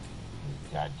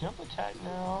 Got jump attack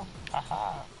now.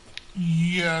 Haha.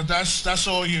 Yeah, that's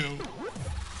all you.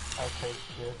 I take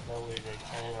this, that way they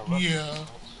can't interrupt. Yeah.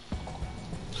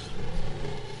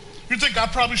 You think I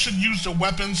probably should use the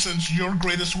weapon since your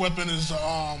greatest weapon is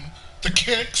the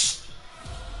kicks?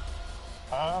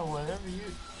 Whatever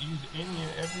you use any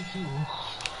and every tool.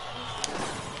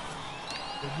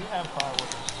 If you have fire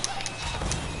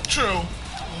weapons. True.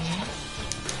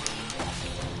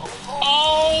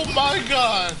 Oh my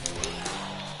god!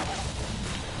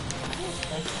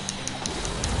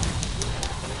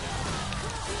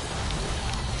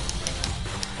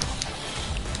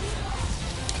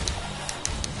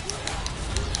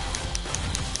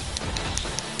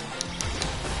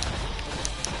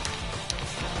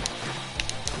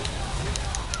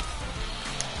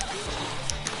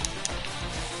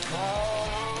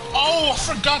 Oh, I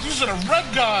forgot these are the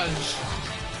red guys!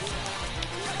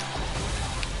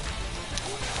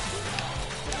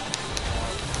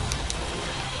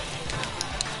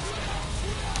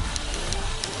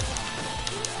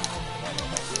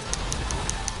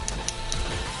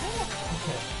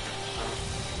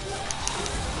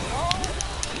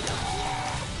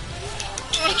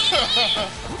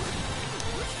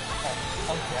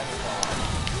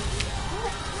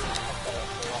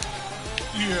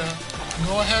 Yeah.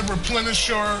 Go ahead, replenish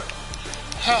your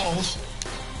health.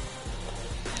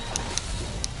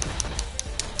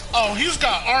 Oh, he's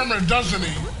got armor, doesn't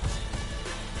he?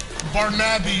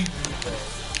 Barnaby.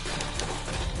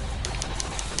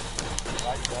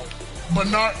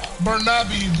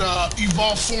 Barnaby, the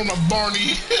evolved form of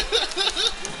Barney.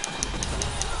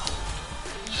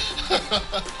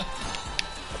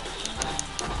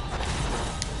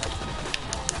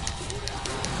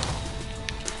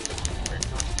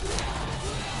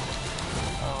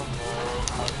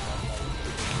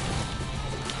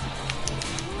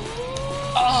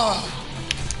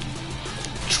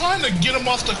 Trying to get him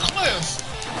off the cliff.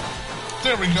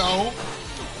 There we go.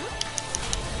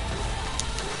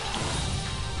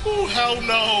 Oh, hell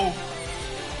no.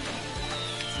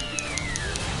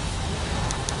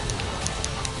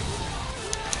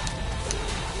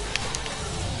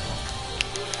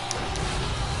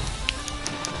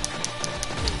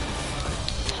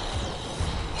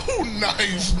 Oh,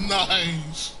 nice,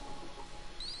 nice.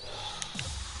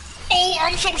 Oh,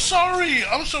 I'm so sorry.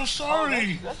 I'm so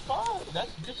sorry. Oh, that's fine. That's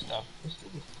good stuff. That's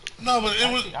good. No, but it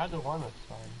was... Either one is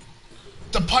fine.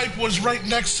 The pipe was right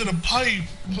next to the pipe.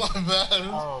 My bad.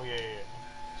 Oh, yeah.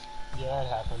 Yeah, it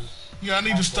happens. Yeah, I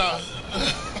need to stop.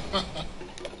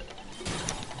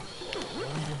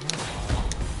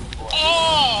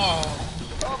 Oh!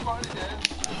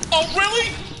 Oh,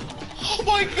 really? Oh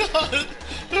my god!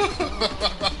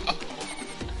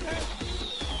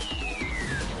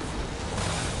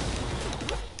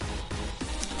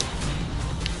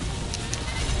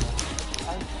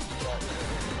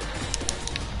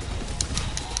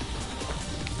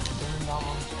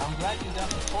 got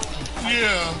the poison.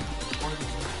 Yeah.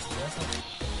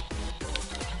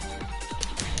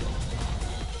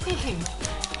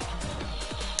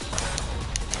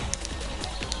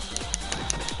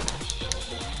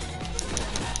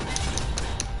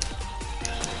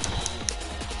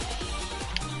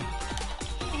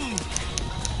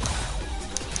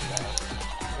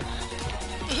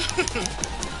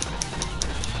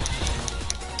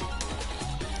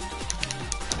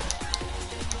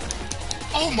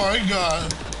 Oh my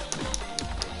god.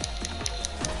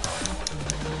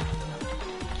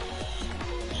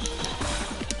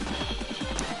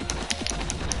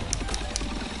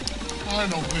 I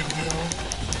know, big deal.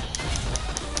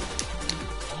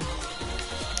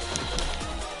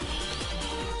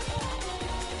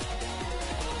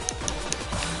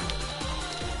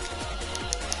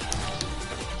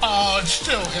 Oh, it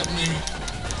still hit me.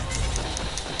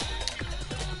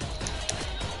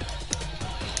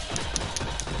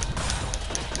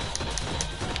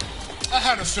 I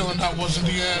had a feeling that wasn't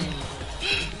the end.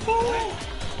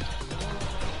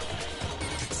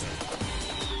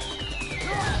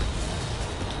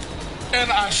 And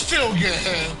I still get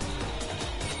hit.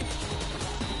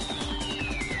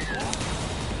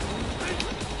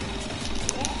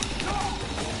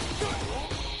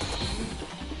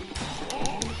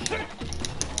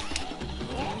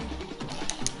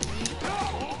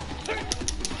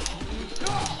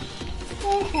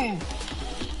 Ooh.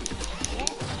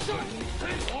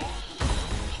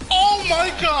 Oh my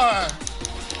god!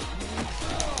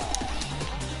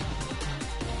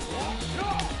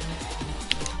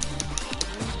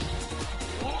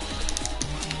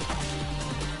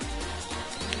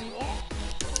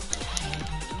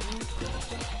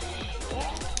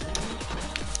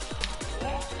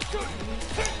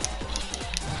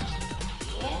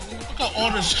 Look at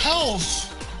all this health.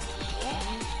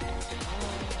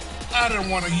 I didn't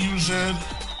want to use it.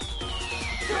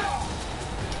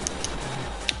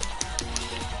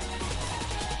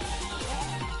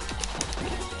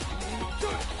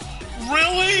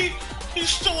 Really? He's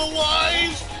still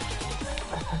alive?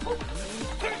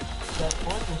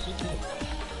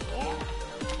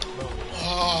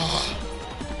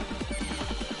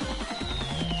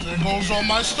 There goes all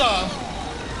my stuff.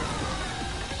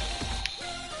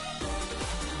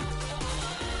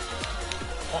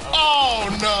 Oh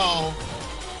no!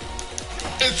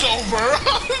 It's over.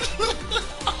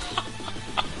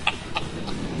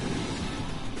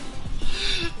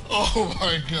 Oh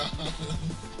my god.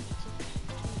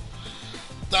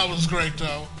 That was great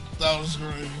though. That was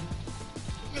great.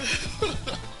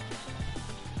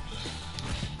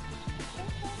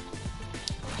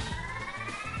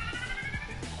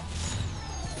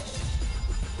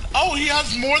 Oh, he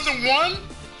has more than one?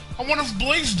 I wonder if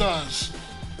Blaze does.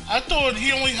 I thought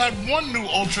he only had one new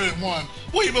alternate one.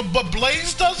 Wait, but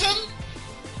Blaze doesn't?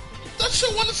 That's so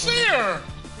unfair.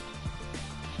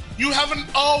 You haven't...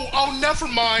 Oh, never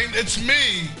mind. It's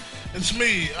me. It's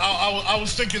me. I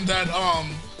was thinking that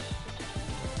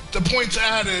the points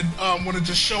added when it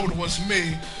just showed was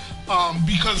me.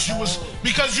 Because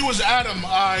you was Adam,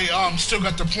 I still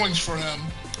got the points for him.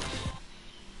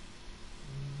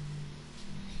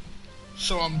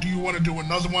 So do you want to do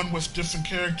another one with different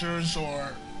characters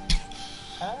or do?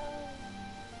 I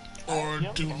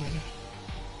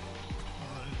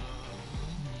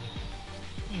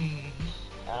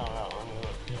don't know.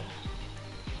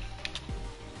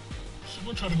 So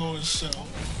we'll try to go with Cell.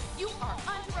 You are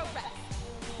under arrest.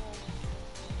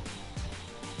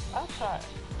 I'll try.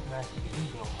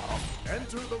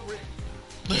 Enter the ring.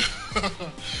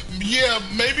 Yeah,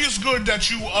 maybe it's good that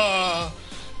you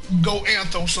go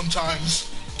Antho sometimes.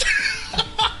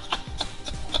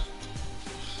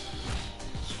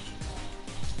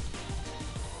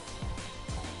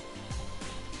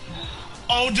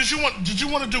 Oh, did you want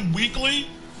to do weekly?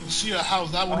 See how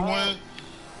that would went.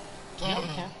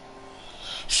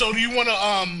 So do you want to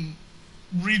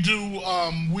redo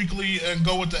weekly and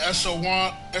go with the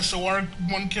SOR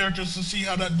one characters to see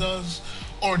how that does,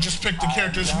 or just pick the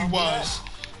characters we was?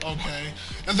 Okay,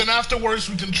 and then afterwards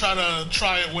we can try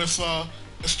it with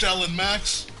Estelle and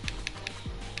Max.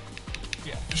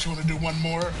 Yeah. If you want to do one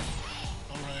more.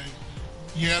 All right.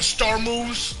 Yeah, star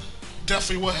moves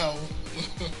definitely will help.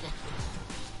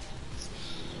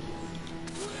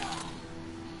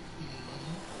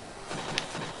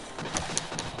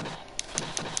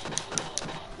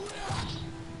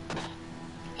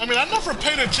 I mean, I never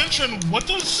paid attention.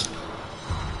 What's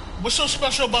so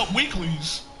special about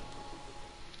weeklies?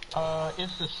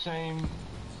 It's the same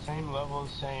level,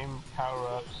 same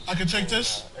power-ups. I can take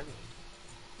this?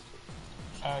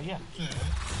 Yeah.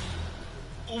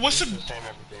 What's the same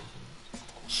everything.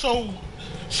 So,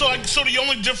 so the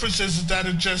only difference is that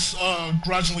it just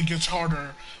gradually gets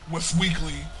harder with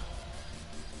weekly.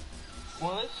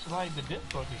 Well, it's like the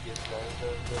difficulty gets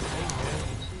better. The thing is,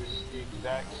 it's the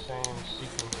exact same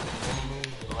sequence of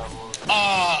enemies and levels.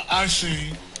 I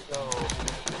see. So,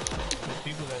 the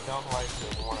people that don't like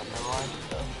it want to memorize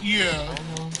stuff. Yeah.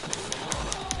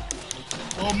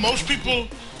 Well, most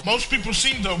people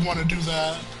seem to want to do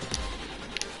that.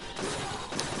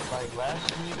 Like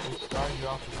last week, it started you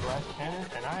off with Glass Cannon,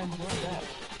 and I enjoyed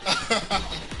that.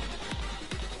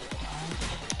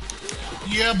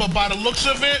 Yeah, but by the looks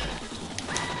of it,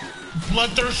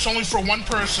 Bloodthirst's only for one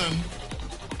person.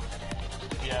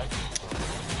 Yeah.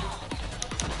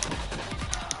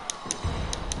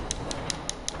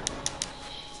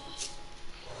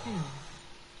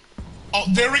 Oh,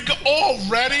 there we go.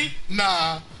 Already?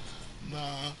 Nah.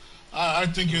 I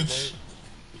think it's...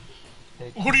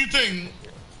 Who do you think?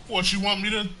 What, you want me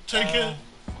to take it?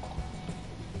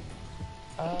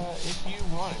 If you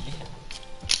want it, you can.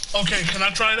 Okay, can I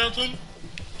try it out then?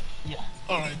 Yeah.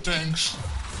 Alright, thanks.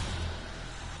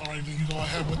 Alright, then you go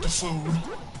ahead with the food.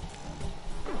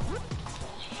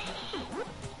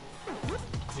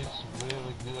 It's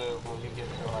really good when you get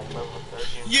to like level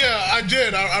 30. Yeah, I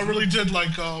did. I really did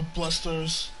like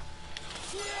Blusters.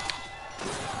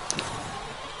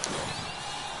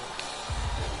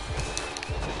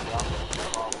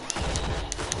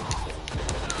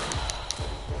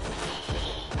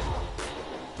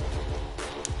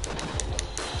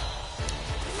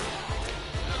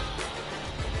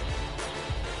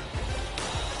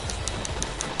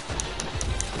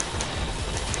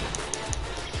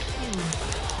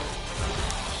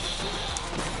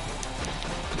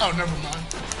 Oh, never mind.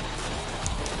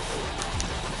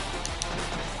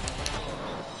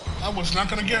 I was not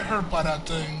gonna get hurt by that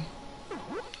thing.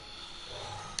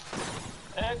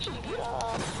 Extra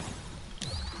job.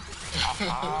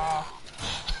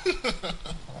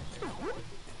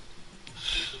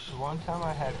 One time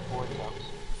I had 4 jumps.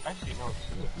 Actually, no,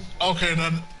 2. Okay,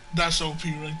 that's OP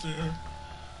right there.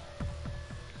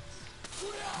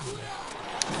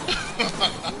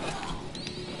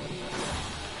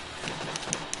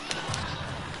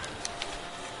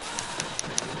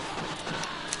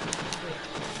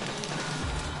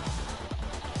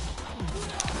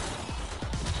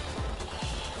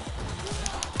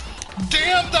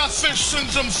 Damn, that fish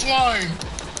sends him flying!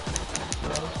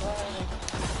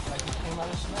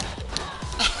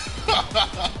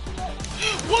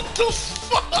 What the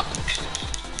fuck?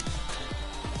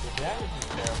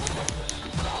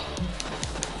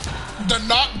 The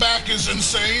knockback is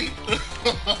insane.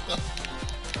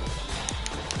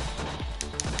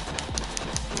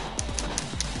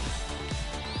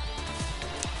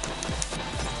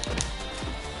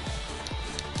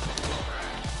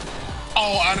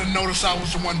 Oh, I didn't notice I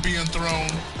was the one being thrown.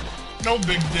 No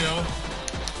big deal.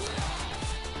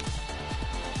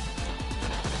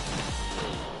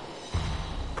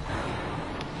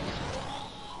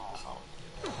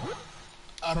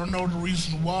 I don't know the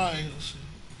reason why. Let's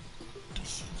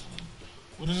see.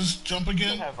 What is this? Jump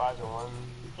again? You have either one.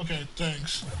 Okay,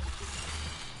 thanks.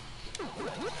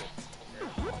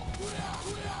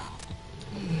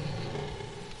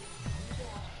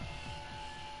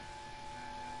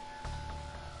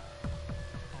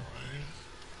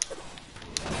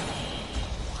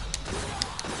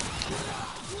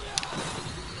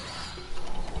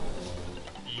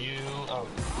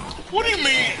 What do you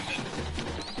mean?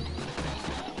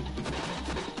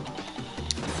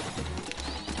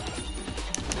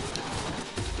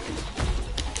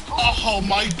 Oh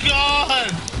my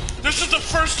god! This is the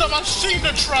first time I've seen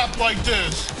a trap like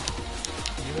this!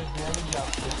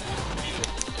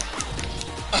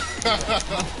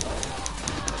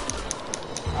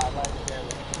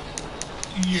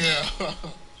 Yeah.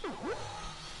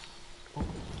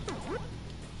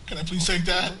 Can I please take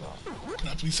that? Can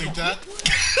I please take that?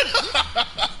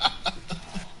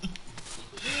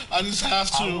 I just have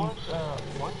to.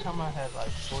 One time I had like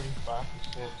 45%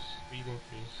 speed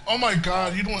increase. Oh my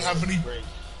god, you don't have any.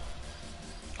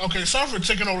 Okay, sorry for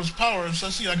taking all his powers. I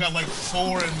see I got like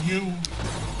 4 and you.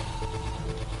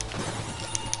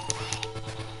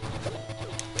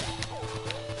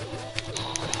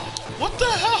 What the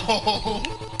hell?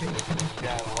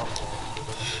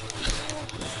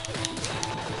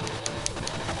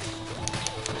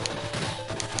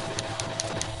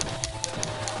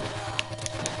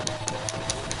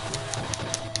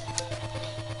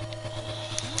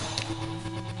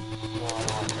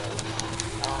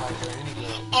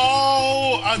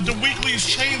 Oh, the weeklies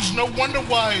changed. No wonder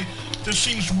why this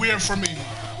seems weird for me.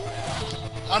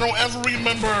 I don't ever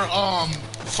remember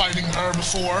fighting her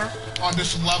before. on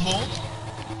this level.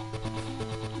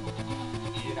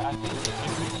 Yeah, I think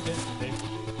if we did this,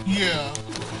 Yeah.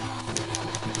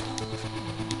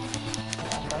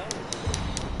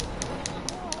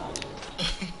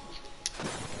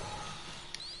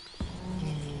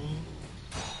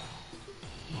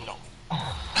 no. I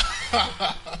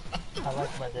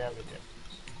like my damage.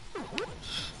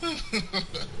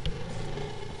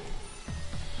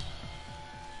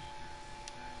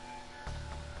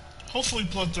 Hopefully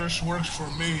Bloodthirst works for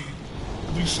me,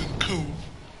 at least in Coop.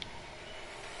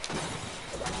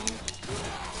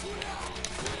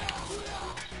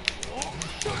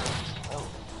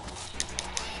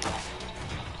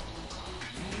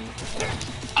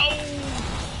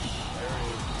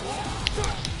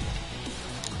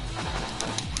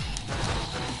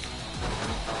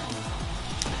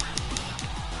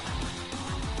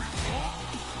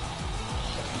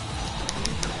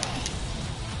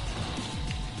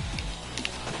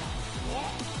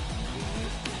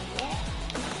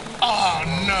 Oh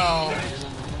no!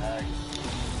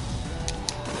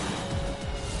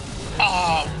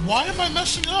 Why am I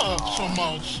messing up so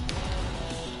much?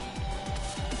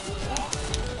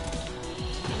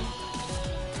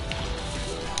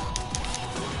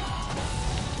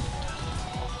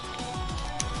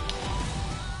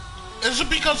 Is it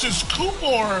because it's Coop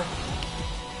or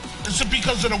is it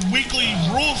because of the weekly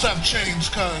rules have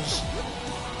changed? Cause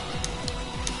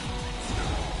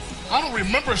I don't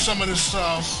remember some of this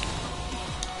stuff.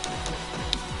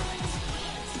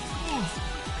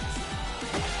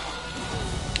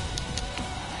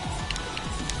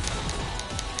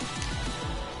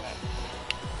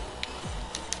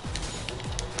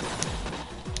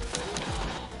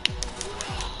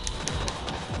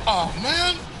 Oh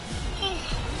man.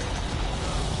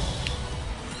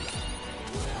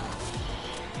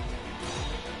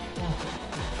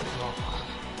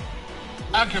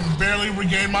 I can barely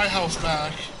regain my health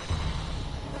back.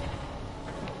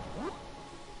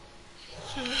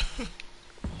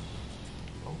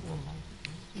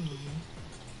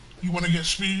 You want to get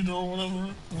speed or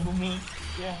whatever? A little bit?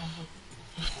 Yeah.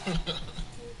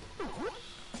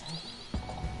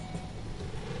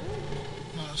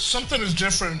 Something is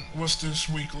different with this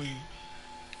weekly.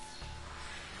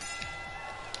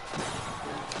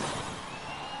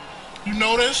 You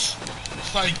notice?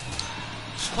 It's like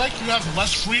you have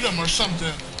less freedom or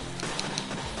something.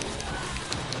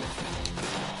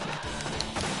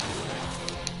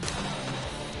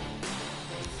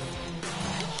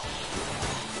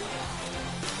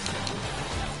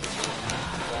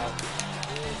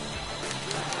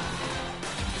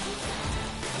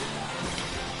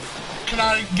 Can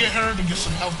I get her to get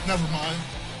some health? Never mind.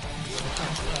 Get some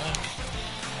health back.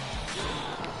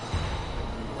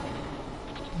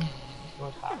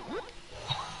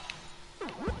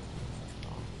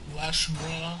 Lash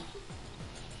raw.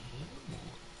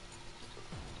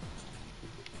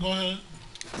 Go ahead.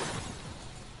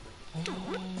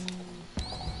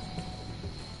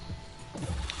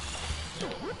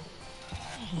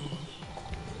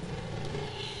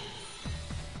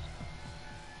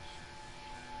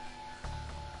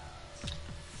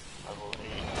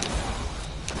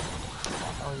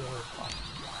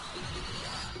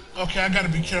 Okay, I gotta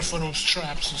be careful of those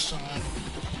traps this time.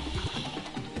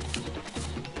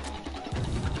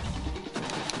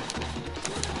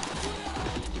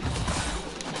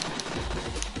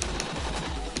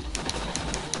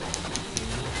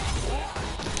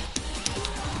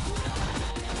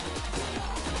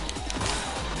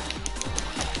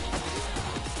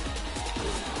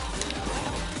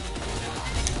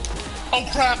 Oh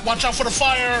crap, watch out for the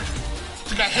fire! I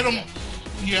think I hit him.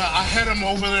 Yeah, I hit him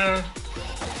over there.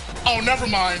 Oh, never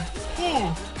mind.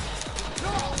 Ooh.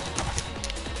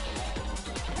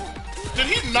 Did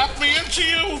he knock me into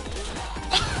you?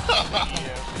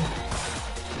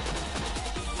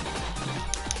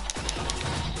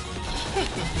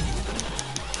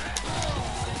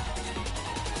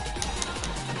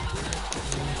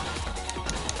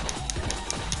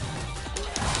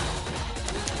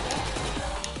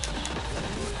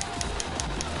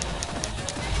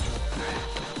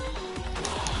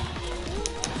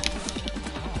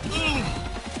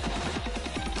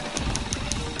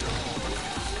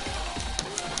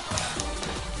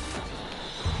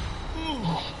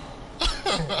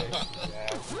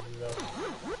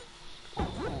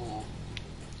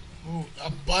 Ooh, a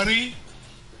buddy?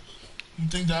 You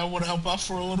think that would help out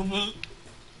for a little bit?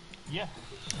 Yeah.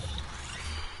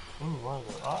 Ooh, what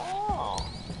is it? Oh.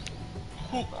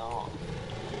 Oh.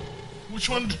 Which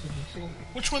one?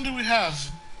 Which one do we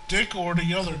have? Dick or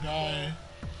the other guy?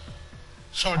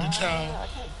 It's hard to tell.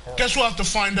 Guess we'll have to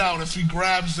find out. If he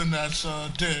grabs, then that's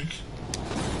Dick.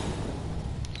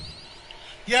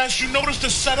 Yes, you notice the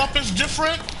setup is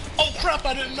different? Oh crap,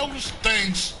 I didn't notice.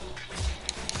 Thanks.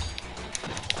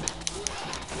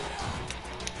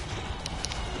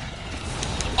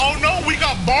 Oh no, we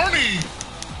got Barney!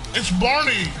 It's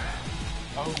Barney!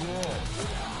 Oh, yeah.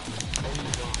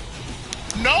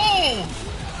 No!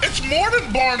 It's more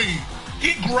than Barney!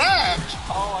 He grabbed!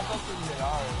 Oh, I thought they did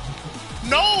ours.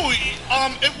 No,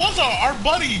 it was our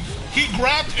buddy. He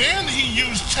grabbed and he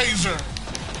used taser.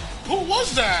 Who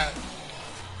was that?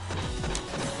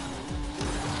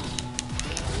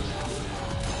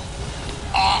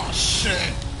 Ah,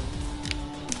 shit.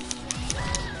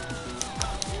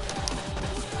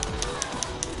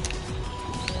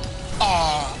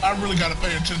 Ah, I really gotta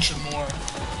pay attention more.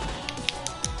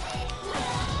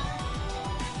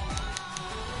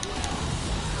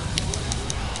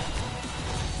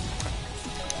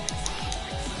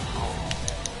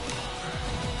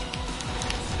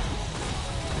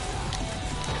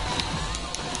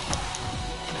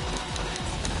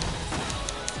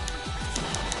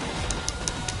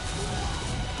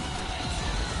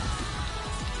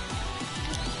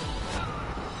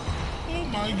 Oh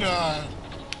my god.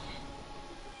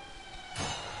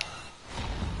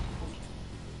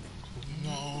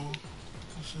 No.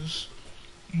 This is...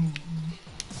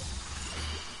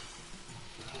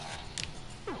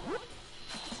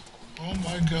 Oh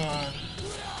my god.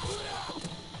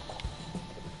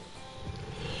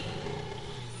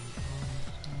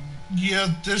 Yeah,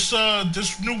 this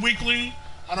new weekly,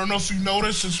 I don't know if you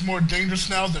noticed, it's more dangerous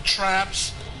now. The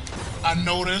traps, I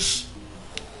noticed.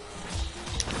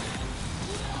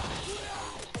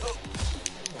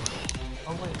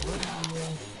 Oh, wait, what is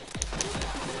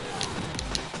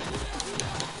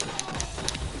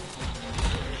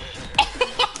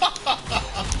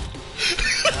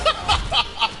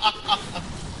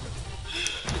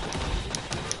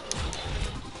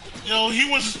Yo,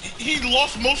 he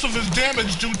lost most of his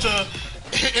damage due to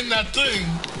hitting that thing.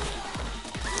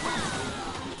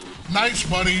 Nice,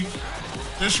 buddy.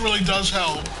 This really does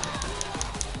help.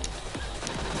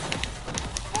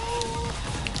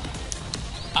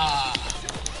 Ah.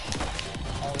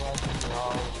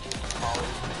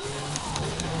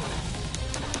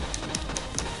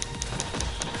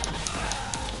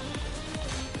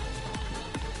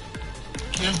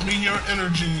 Give me your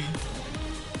energy.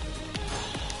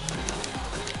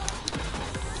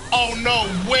 Oh no,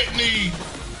 Whitney!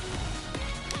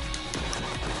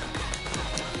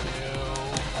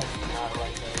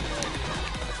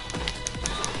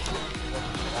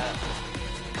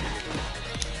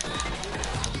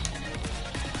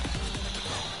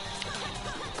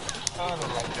 I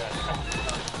don't like that.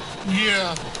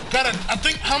 Yeah. I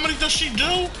think, how many does she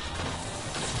do?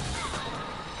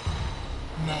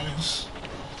 Nice.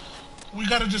 We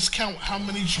gotta just count how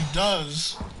many she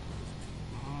does.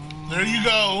 There you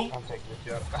go. I'll take this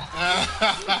job.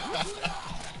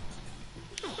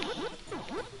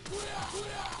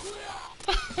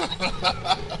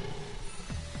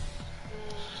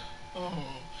 Oh.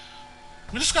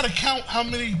 We just gotta count how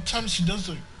many times she does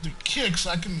the kicks.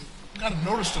 Gotta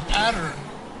notice the pattern.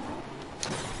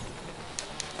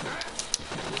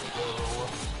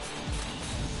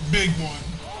 Big one.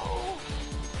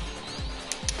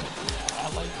 I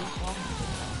like this one.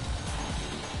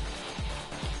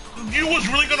 You was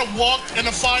really gonna walk in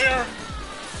the fire?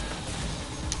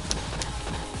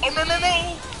 Oh no no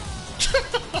no! This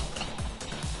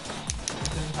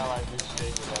is how I do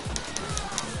stay with them.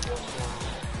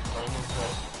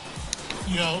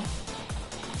 Yo.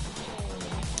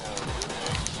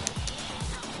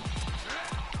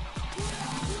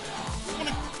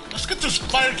 Let's get this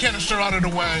fire canister out of the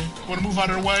way. Wanna move out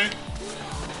of the way?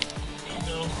 There you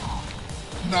go.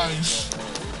 Nice.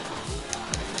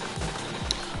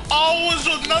 Oh, it's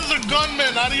another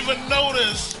gunman. I didn't even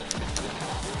notice.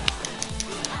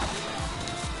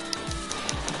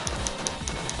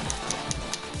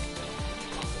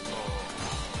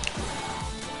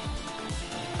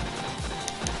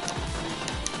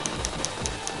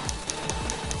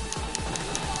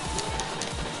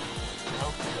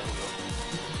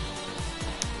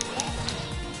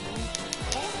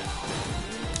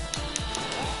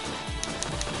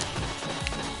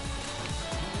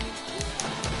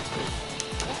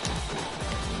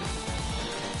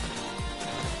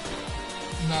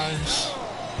 Nice.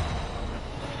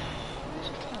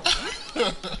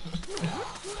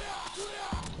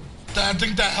 I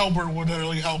think that helper would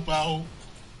really help out,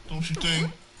 don't you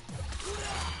think?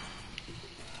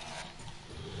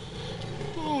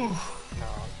 Ooh.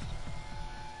 No.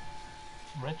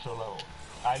 Retro level.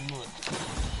 I knew it.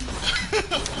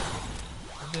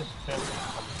 I just felt it.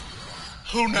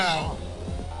 Who now?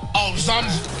 Oh,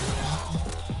 zombies.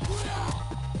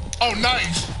 Oh,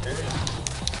 nice. There it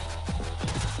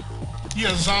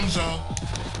Yeah, Zamza.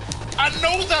 I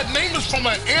know that name is from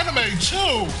an anime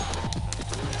too.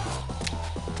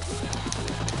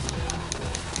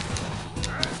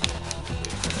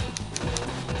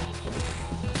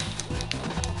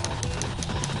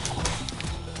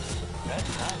 That's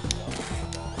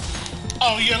nice, though.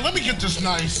 Oh yeah, let me get this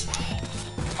nice.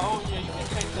 Oh, yeah, you can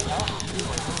take the house.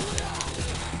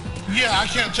 Yeah, I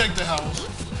can't take the house.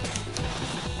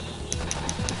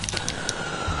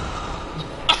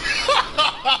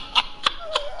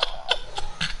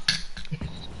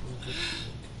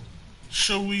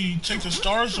 Should we take the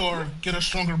stars or get a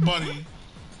stronger buddy?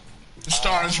 The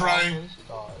stars, right?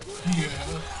 Stars. Yeah.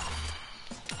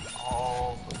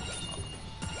 Oh,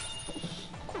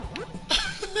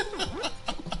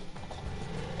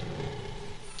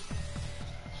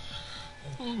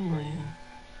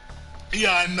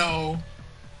 Yeah, I know.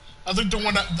 I think the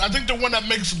one that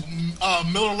makes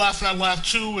Miller laugh and I laugh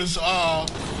too is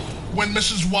when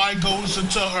Mrs. Y goes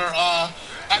into her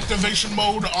activation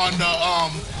mode on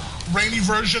the rainy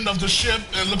version of the ship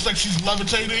and it looks like she's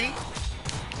levitating.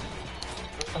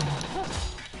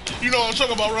 You know what I'm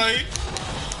talking about, right?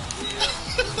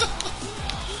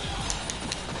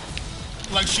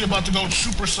 Like she about to go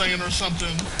Super Saiyan or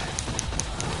something.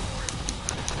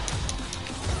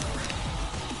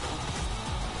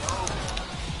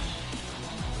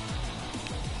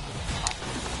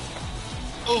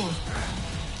 Oh.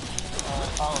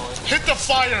 Hit the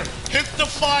fire! Hit the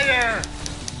fire!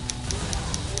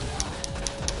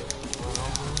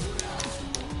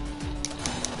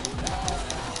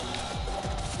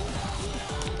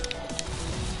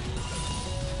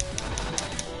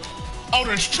 Oh,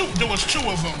 there was two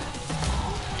of them.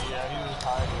 yeah, he was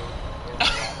hiding.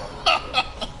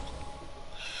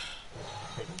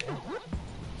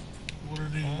 What are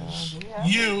these? Do we have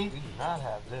You. this? We do not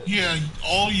have this. Yeah,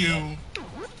 all you.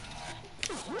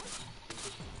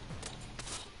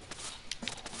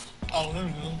 Oh, there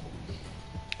we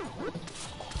go.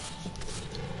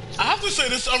 I have to say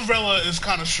this umbrella is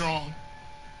kind of strong.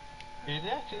 It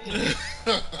actually is.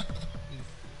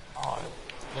 Oh,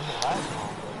 it doesn't last long.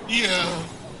 Yeah.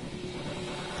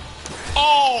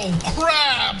 Oh,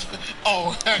 crap!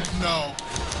 Oh, heck no.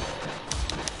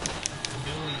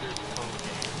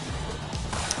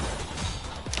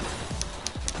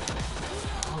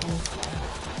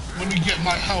 Let me get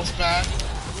my health back.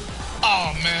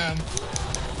 Oh, man.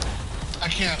 I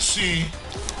can't see.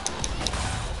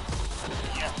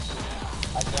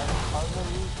 Yes. I got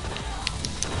it.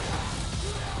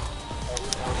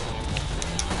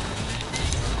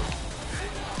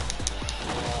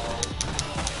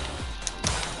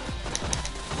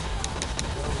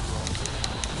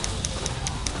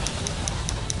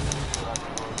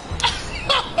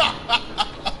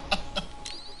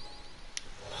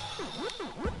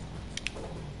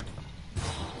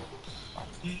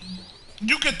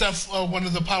 You get that one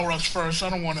of the power-ups first. I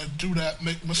don't want to do that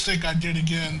mistake I did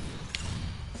again.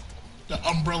 The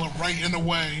umbrella right in the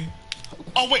way.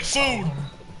 Oh wait, food.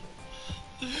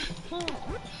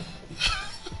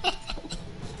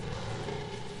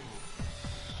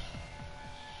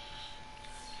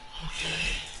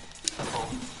 Okay.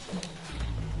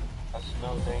 I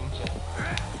smell danger.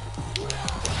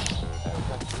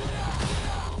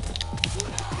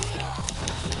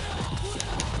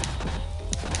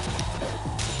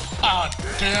 Ah,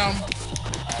 damn.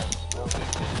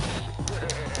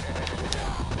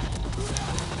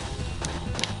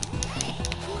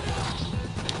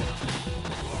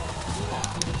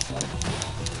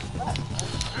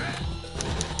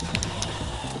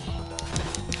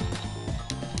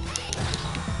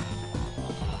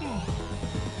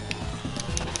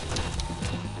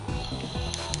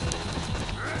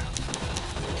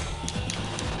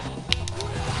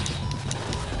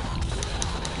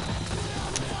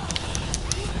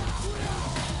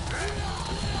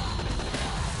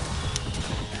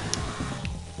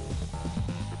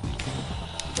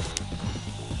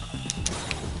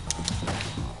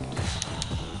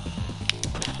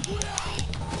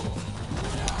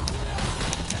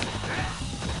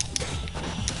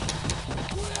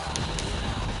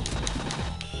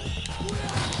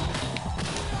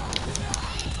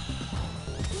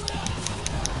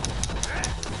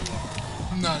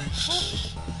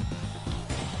 Nice.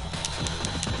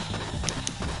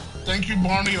 Thank you,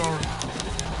 Barney, or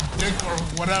Dick, or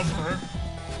whatever.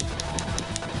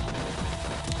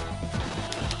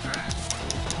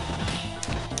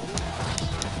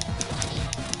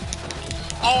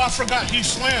 Oh, I forgot he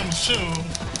slams too.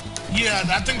 Yeah,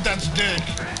 I think that's Dick.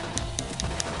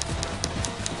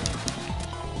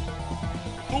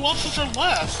 Who else is there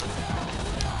left?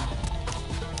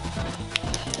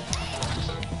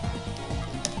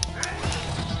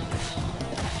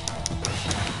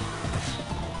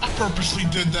 purposely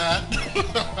did that.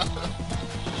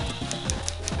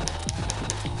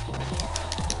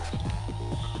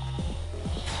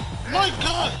 My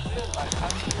God!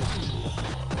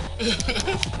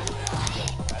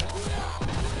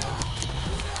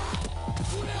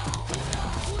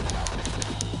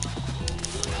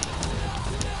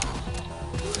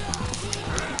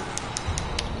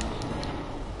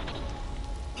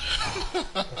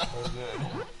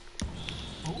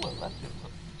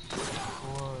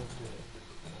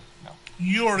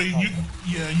 You already,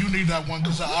 yeah, you need that one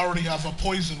because I already have a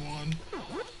poison one.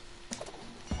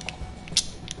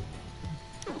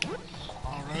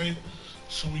 Alright,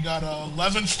 so we got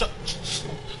 11 stuff.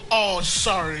 Oh,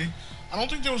 sorry. I don't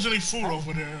think there was any food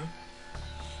over there.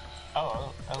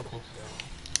 Oh, I don't think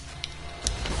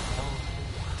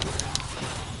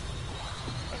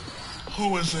so.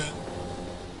 Who is it?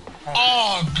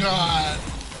 Oh, God.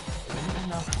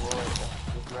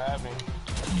 Grabbing.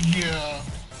 Yeah.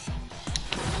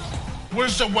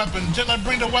 Where's the weapon? Didn't I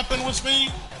bring the weapon with me?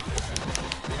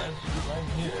 Right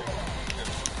here.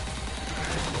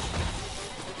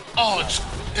 Oh,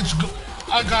 it's good.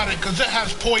 I got it because it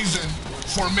has poison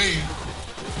for me.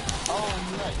 Oh,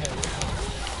 you're right.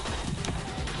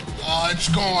 It's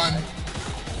gone.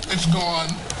 It's gone.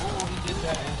 Oh, he did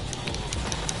that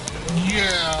instantly.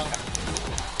 Yeah.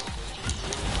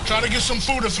 Try to get some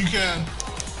food if you can.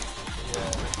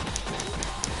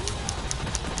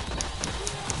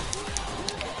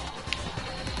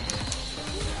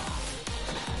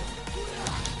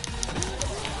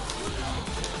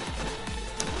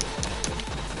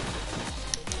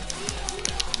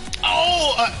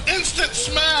 Oh, an instant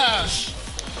smash!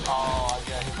 Oh, I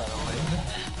got hit by the laser.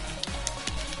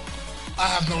 I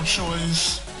have no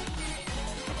choice.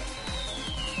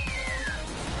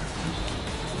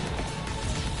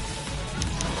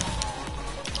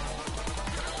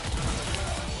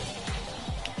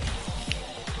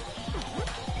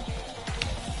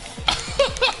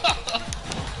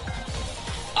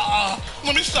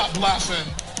 Let me stop laughing.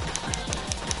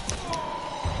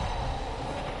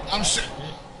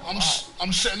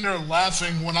 I'm sitting there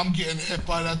laughing when I'm getting hit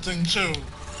by that thing too.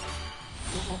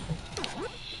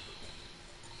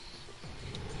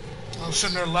 I'm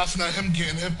sitting there laughing at him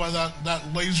getting hit by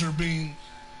that laser beam.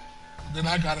 Then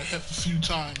I got hit a few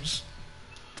times.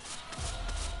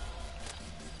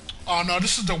 Oh no,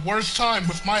 this is the worst time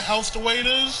with my health the way it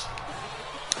is.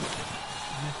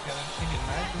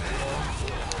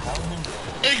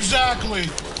 Exactly.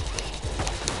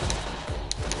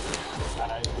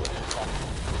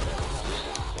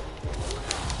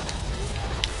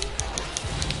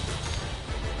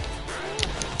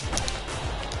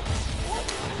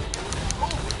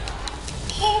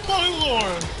 Oh my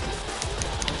lord.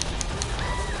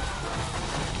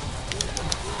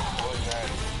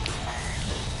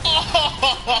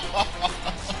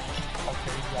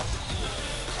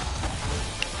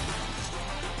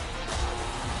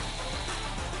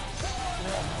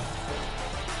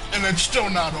 And it's still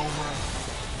not over.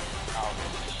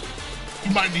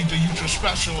 You might need to use your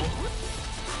special.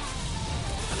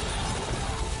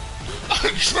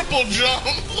 Triple jump!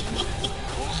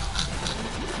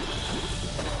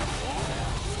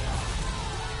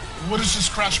 What is this,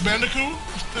 Crash Bandicoot?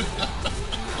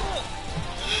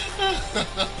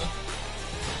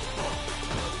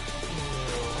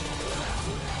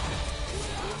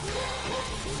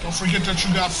 Don't forget that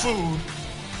you got food.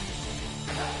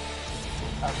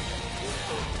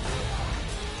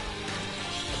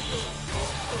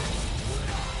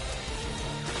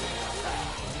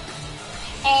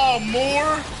 Oh,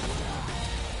 more?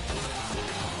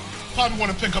 Probably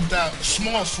want to pick up that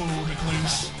small food at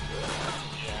least.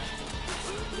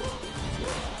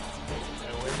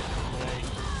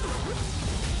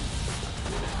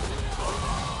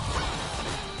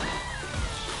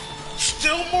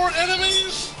 Still more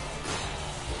enemies?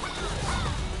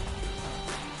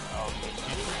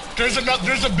 There's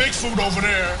a big food over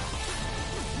there.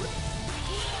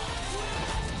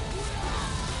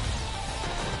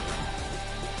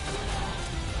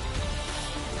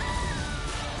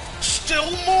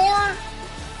 Still more?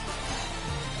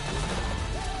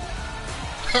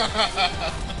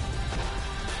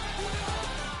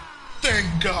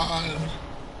 Thank God.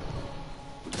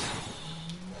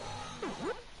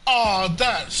 Oh,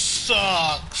 that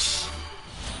sucks.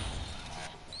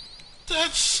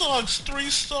 That sucks. 3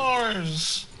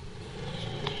 stars.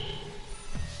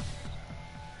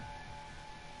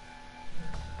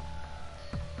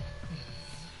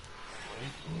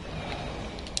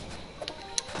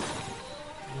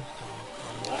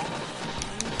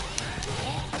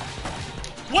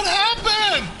 What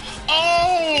happened?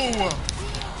 Oh!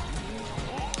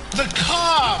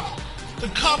 The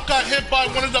cop got hit by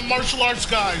one of the martial arts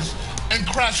guys and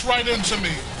crashed right into me.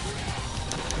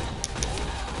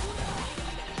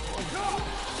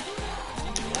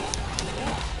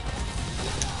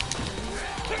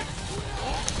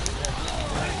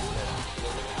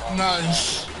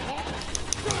 Nice.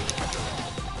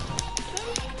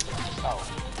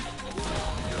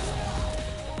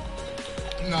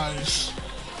 Nice.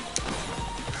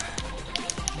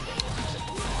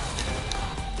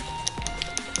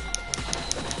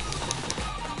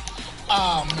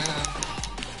 Oh man.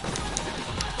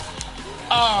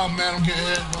 Oh man, I'm getting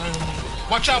hit.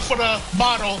 Watch out for the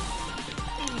bottle.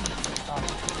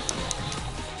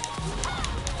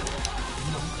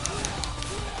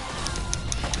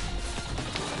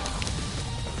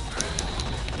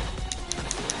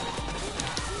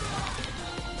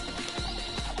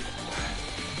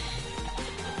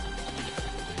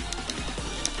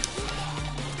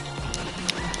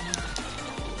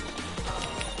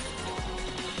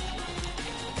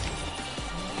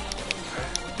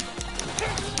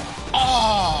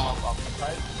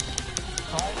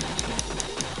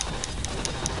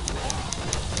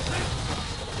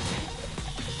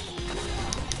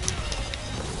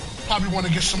 Probably want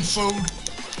to get some food.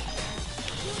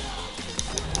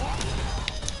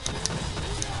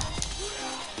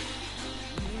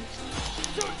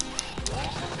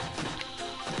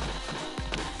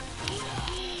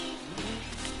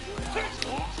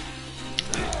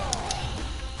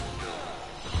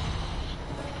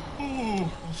 Ooh,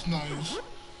 that's nice.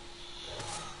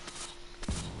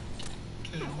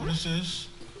 Okay, what is this?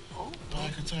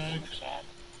 Back attack.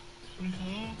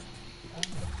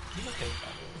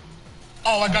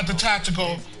 Oh, I got the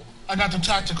tactical. I got the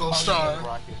tactical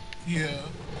star. Yeah.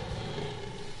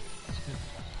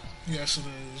 Yes, it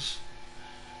is.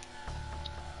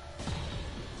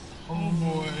 Oh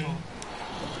boy.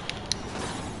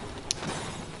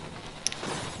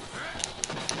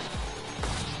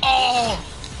 Oh!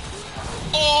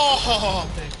 Oh!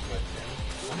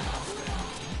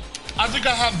 I think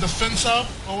I have defense up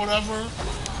or whatever.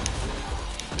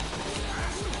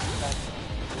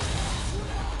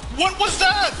 What was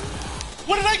that?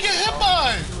 What did I get hit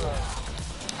by?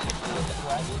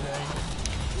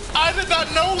 I did not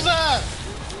know that.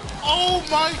 Oh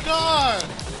my god.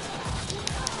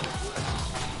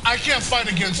 I can't fight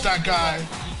against that guy.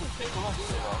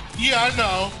 Yeah, I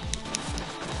know.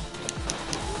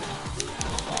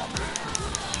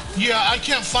 Yeah, I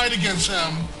can't fight against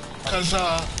him because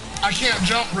I can't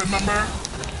jump, remember?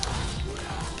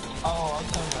 Oh, I'm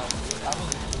talking about. I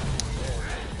was.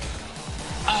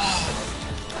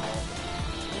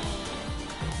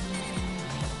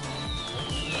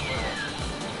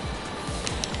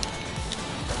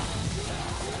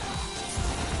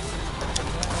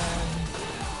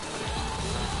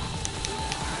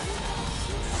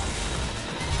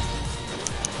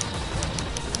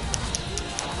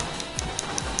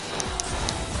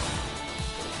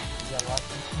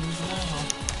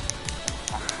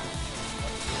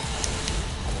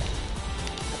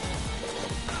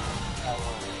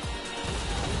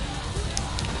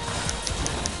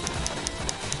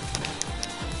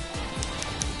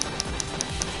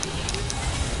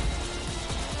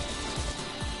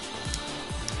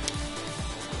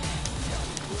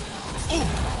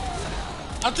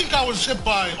 I think I was hit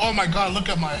by, oh my god, look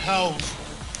at my health.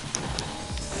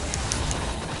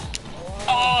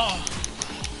 Oh!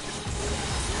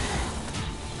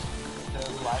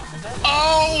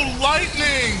 Oh,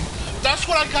 lightning! That's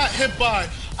what I got hit by.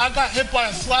 I got hit by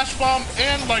a flash bomb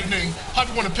and lightning.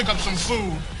 Probably want to pick up some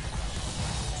food.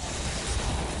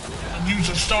 And use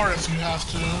a star if you have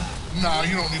to. Nah,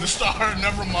 you don't need a star,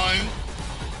 never mind.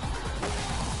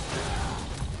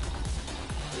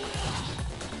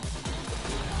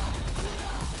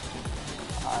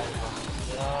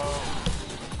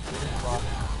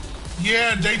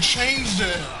 Yeah, they changed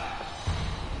it.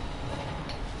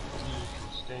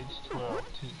 Stage 12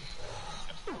 too.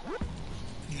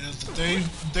 Yes,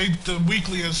 the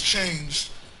weekly has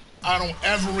changed. I don't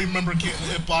ever remember getting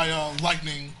hit by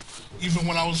lightning, even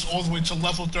when I was all the way to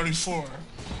level 34.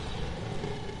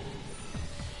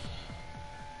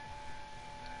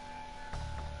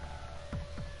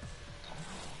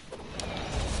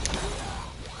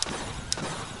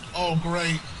 Oh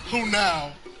great, who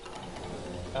now?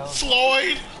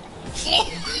 Floyd? Floyd?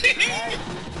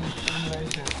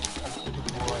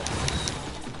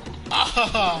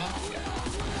 Ah!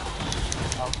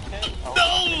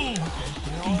 No!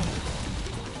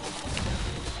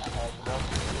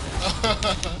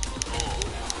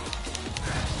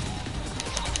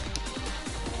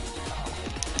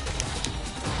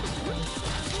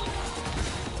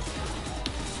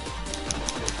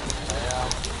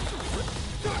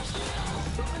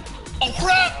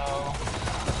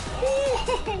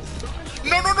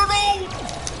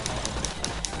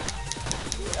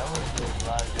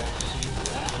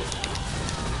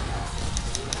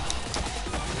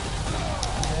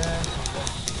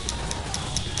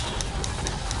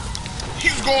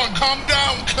 going, calm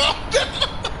down, calm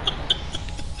down.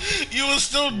 You was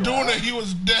still doing it, he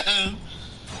was dead.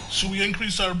 Should we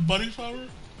increase our buddy power?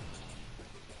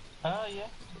 Yeah.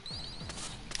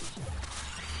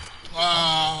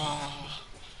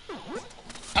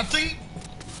 I think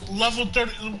level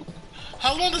 30.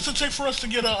 How long does it take for us to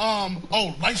get a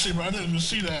oh, lightsaber, I didn't even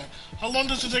see that. How long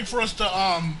does it take for us to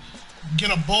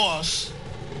get a boss?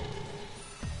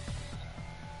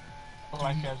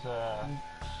 Like as a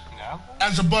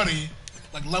As a buddy,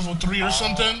 like level 3 or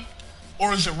something?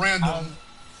 Or is it random?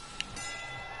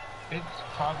 It's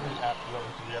probably after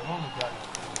level 3. I've only got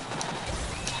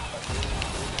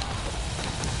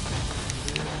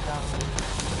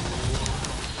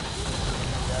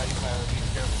yeah, you gotta be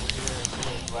careful here and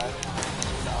put ladder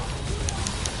down.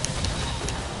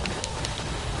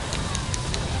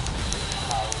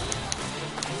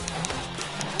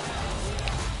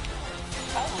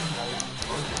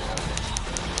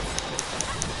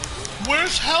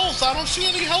 Where's health? I don't see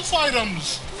any health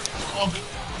items. Okay.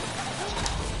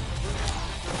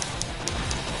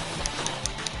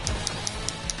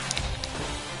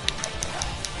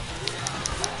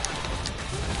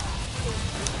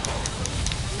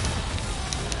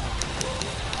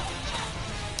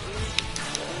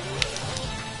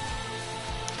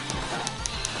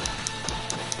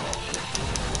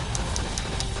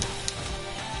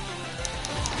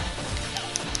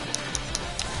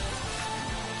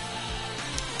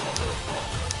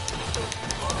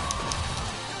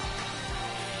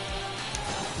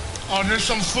 Oh, there's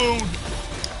some food.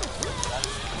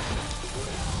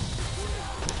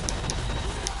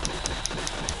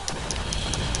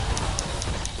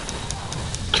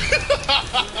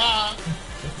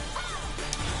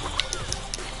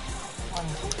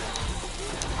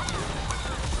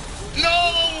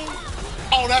 No!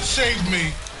 Oh, that saved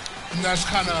me. And that's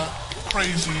kind of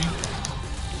crazy.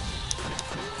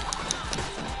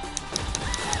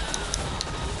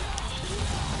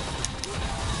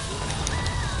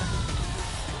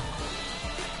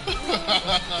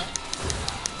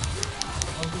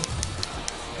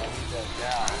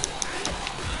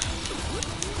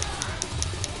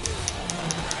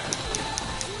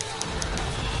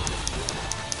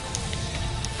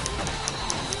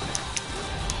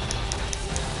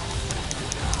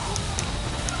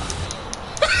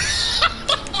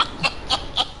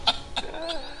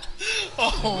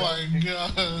 Oh my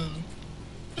god.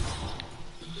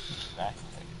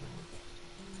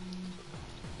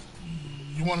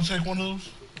 You want to take one of those?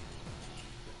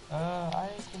 I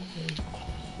can take.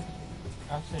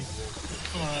 I'll take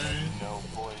this. Alright. No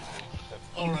poison.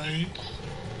 Alright.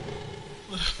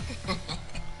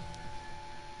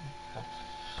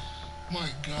 My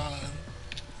god.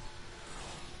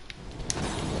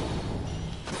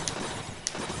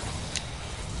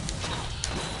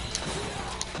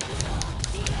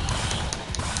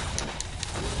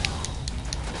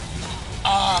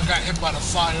 Ah, I got hit by the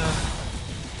fire.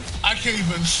 I can't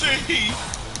even see.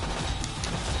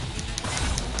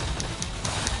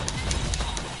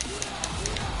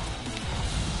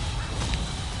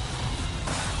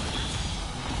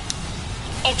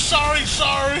 Oh, sorry.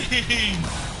 I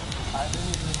didn't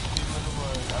even see what it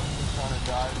was. I was just trying to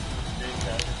dodge the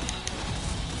escape at it.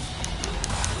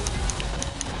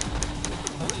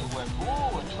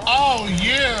 Oh,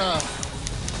 yeah.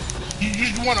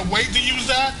 You want to wait to use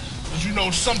that? Because you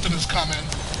know something is coming.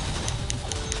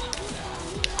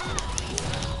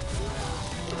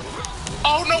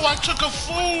 Oh, no, I took a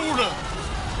food.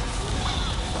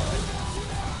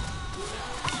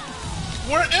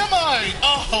 Where am I?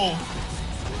 Oh.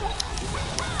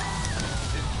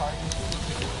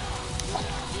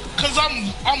 Cause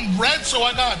I'm red, so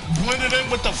I got blended in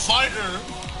with the fighter.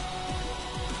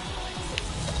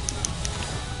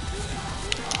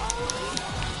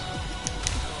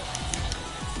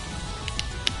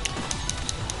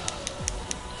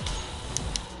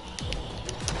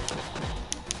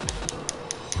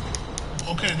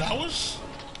 Okay, that was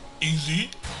easy.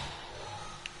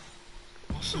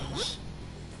 What's this?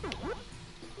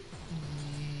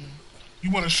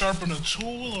 You want to sharpen a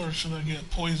tool, or should I get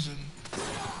poison?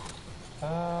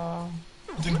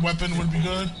 You think weapon would be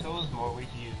good? Tool is more we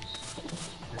use.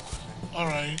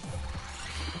 Alright.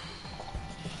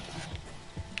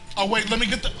 Oh wait, let me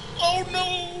get the... Oh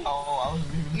no! Oh, I was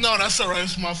leaving. No, that's alright,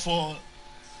 it's my fault.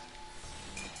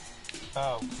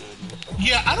 Oh, goodness.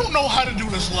 Yeah, I don't know how to do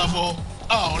this level.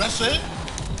 Oh, that's it?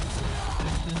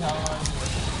 This is how I do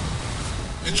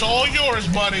it. It's all yours,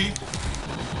 buddy. Maybe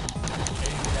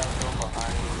I'll go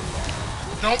behind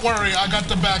you. Don't worry, I got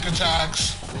the back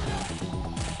attacks.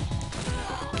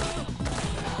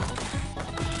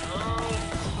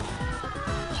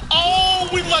 Oh! No,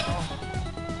 we let.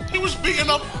 He was beating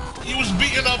up. He was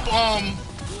beating up.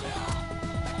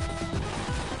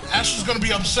 Ash was gonna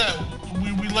be upset.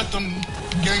 We let them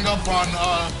gang up on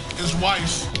his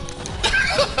wife.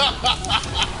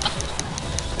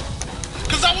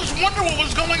 Cause I was wondering what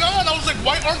was going on. I was like,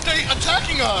 why aren't they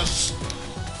attacking us?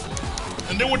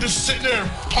 And they were just sitting there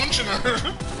punching her.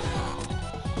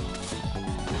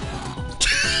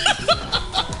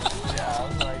 Yeah, I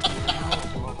was like,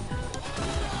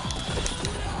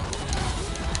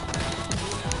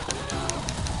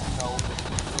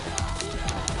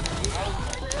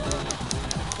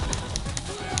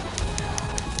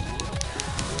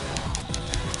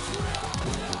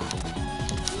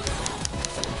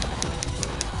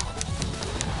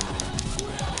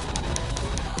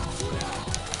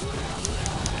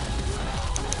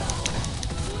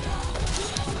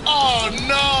 Oh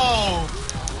no!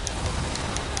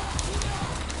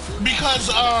 Because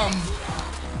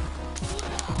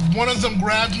one of them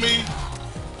grabbed me.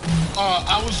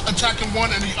 I was attacking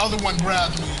one and the other one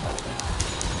grabbed me.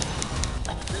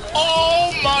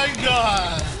 Oh my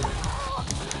god!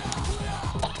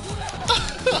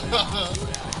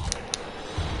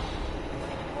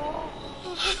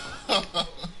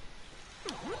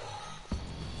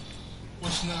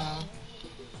 What's now?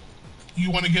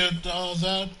 You want to get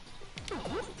that?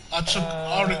 I took.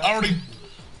 I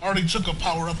already took a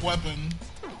power-up weapon.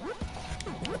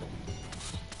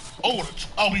 Oh,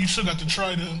 you still got the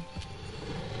trident.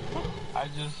 I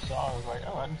just saw. I was like,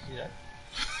 oh, I didn't see that.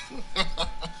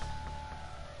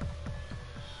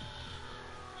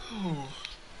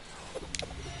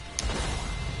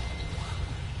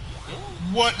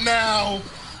 What now?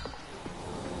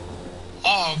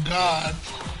 Oh god.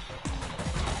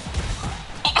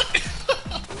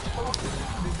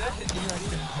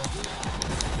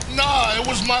 Nah, it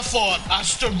was my fault. I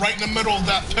stood right in the middle of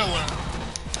that pillar.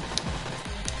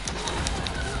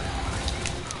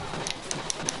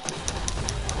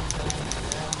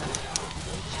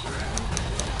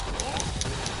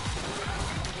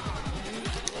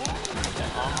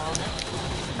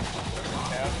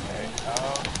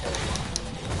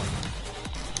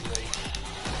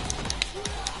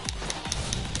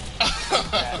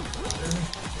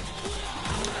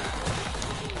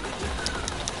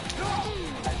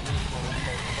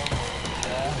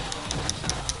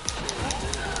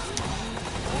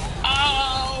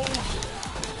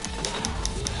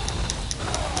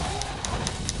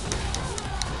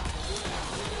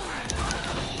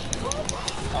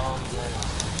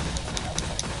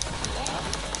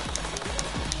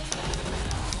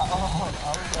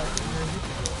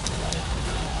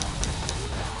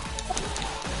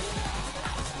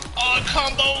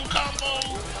 Combo!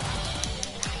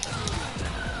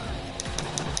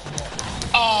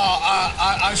 Oh,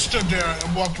 I stood there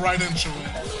and walked right into it.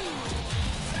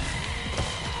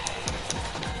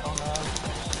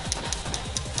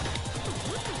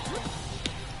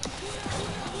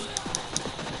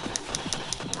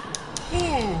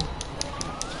 Ooh.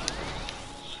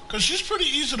 Cause she's pretty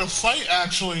easy to fight,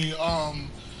 actually.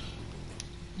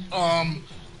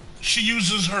 She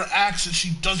uses her axe and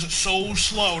she does it so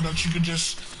slow that you could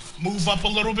just move up a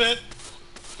little bit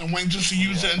and wait just to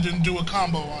use it and then do a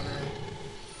combo on her.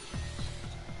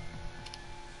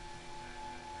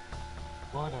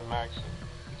 Go ahead and max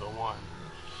the one.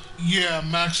 Yeah,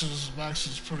 Max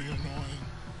is pretty annoying.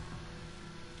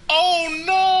 Oh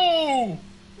no!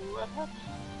 What happened?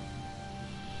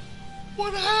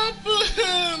 What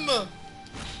happened?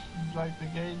 Like the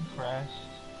game crashed.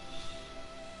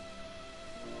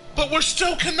 But we're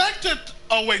still connected.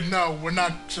 Oh wait, no, we're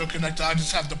not still connected. I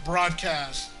just have the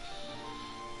broadcast.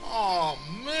 Oh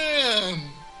man.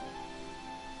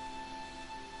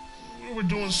 We were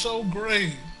doing so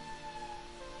great.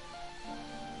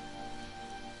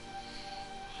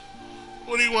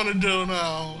 What do you want to do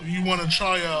now? You want to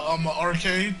try a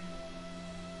arcade?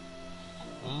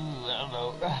 I don't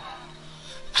know.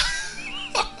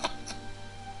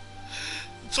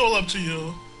 It's all up to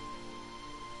you.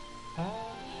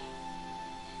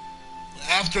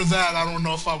 After that, I don't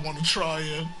know if I want to try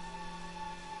it.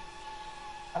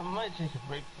 I might take a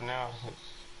break for now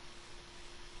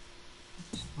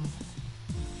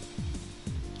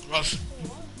since...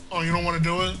 Oh, you don't want to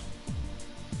do it?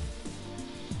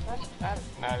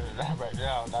 Not right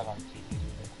now, not on TV.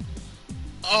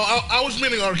 Oh, I was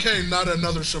meaning arcade, not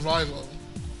another survival.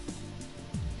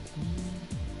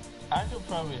 I could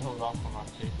probably hold off on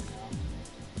arcade for now.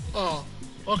 Oh,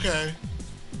 okay.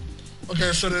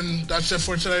 Okay, so then that's it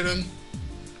for today then?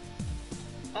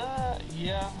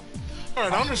 Yeah.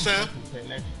 Alright, I understand.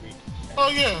 Next week. Oh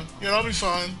yeah, that'll be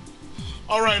fine.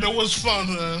 Alright, it was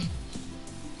fun, man.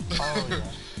 Oh yeah.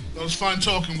 It was fine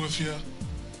talking with you.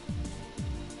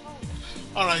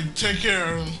 All right, take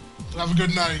care. Have a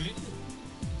good night. You too.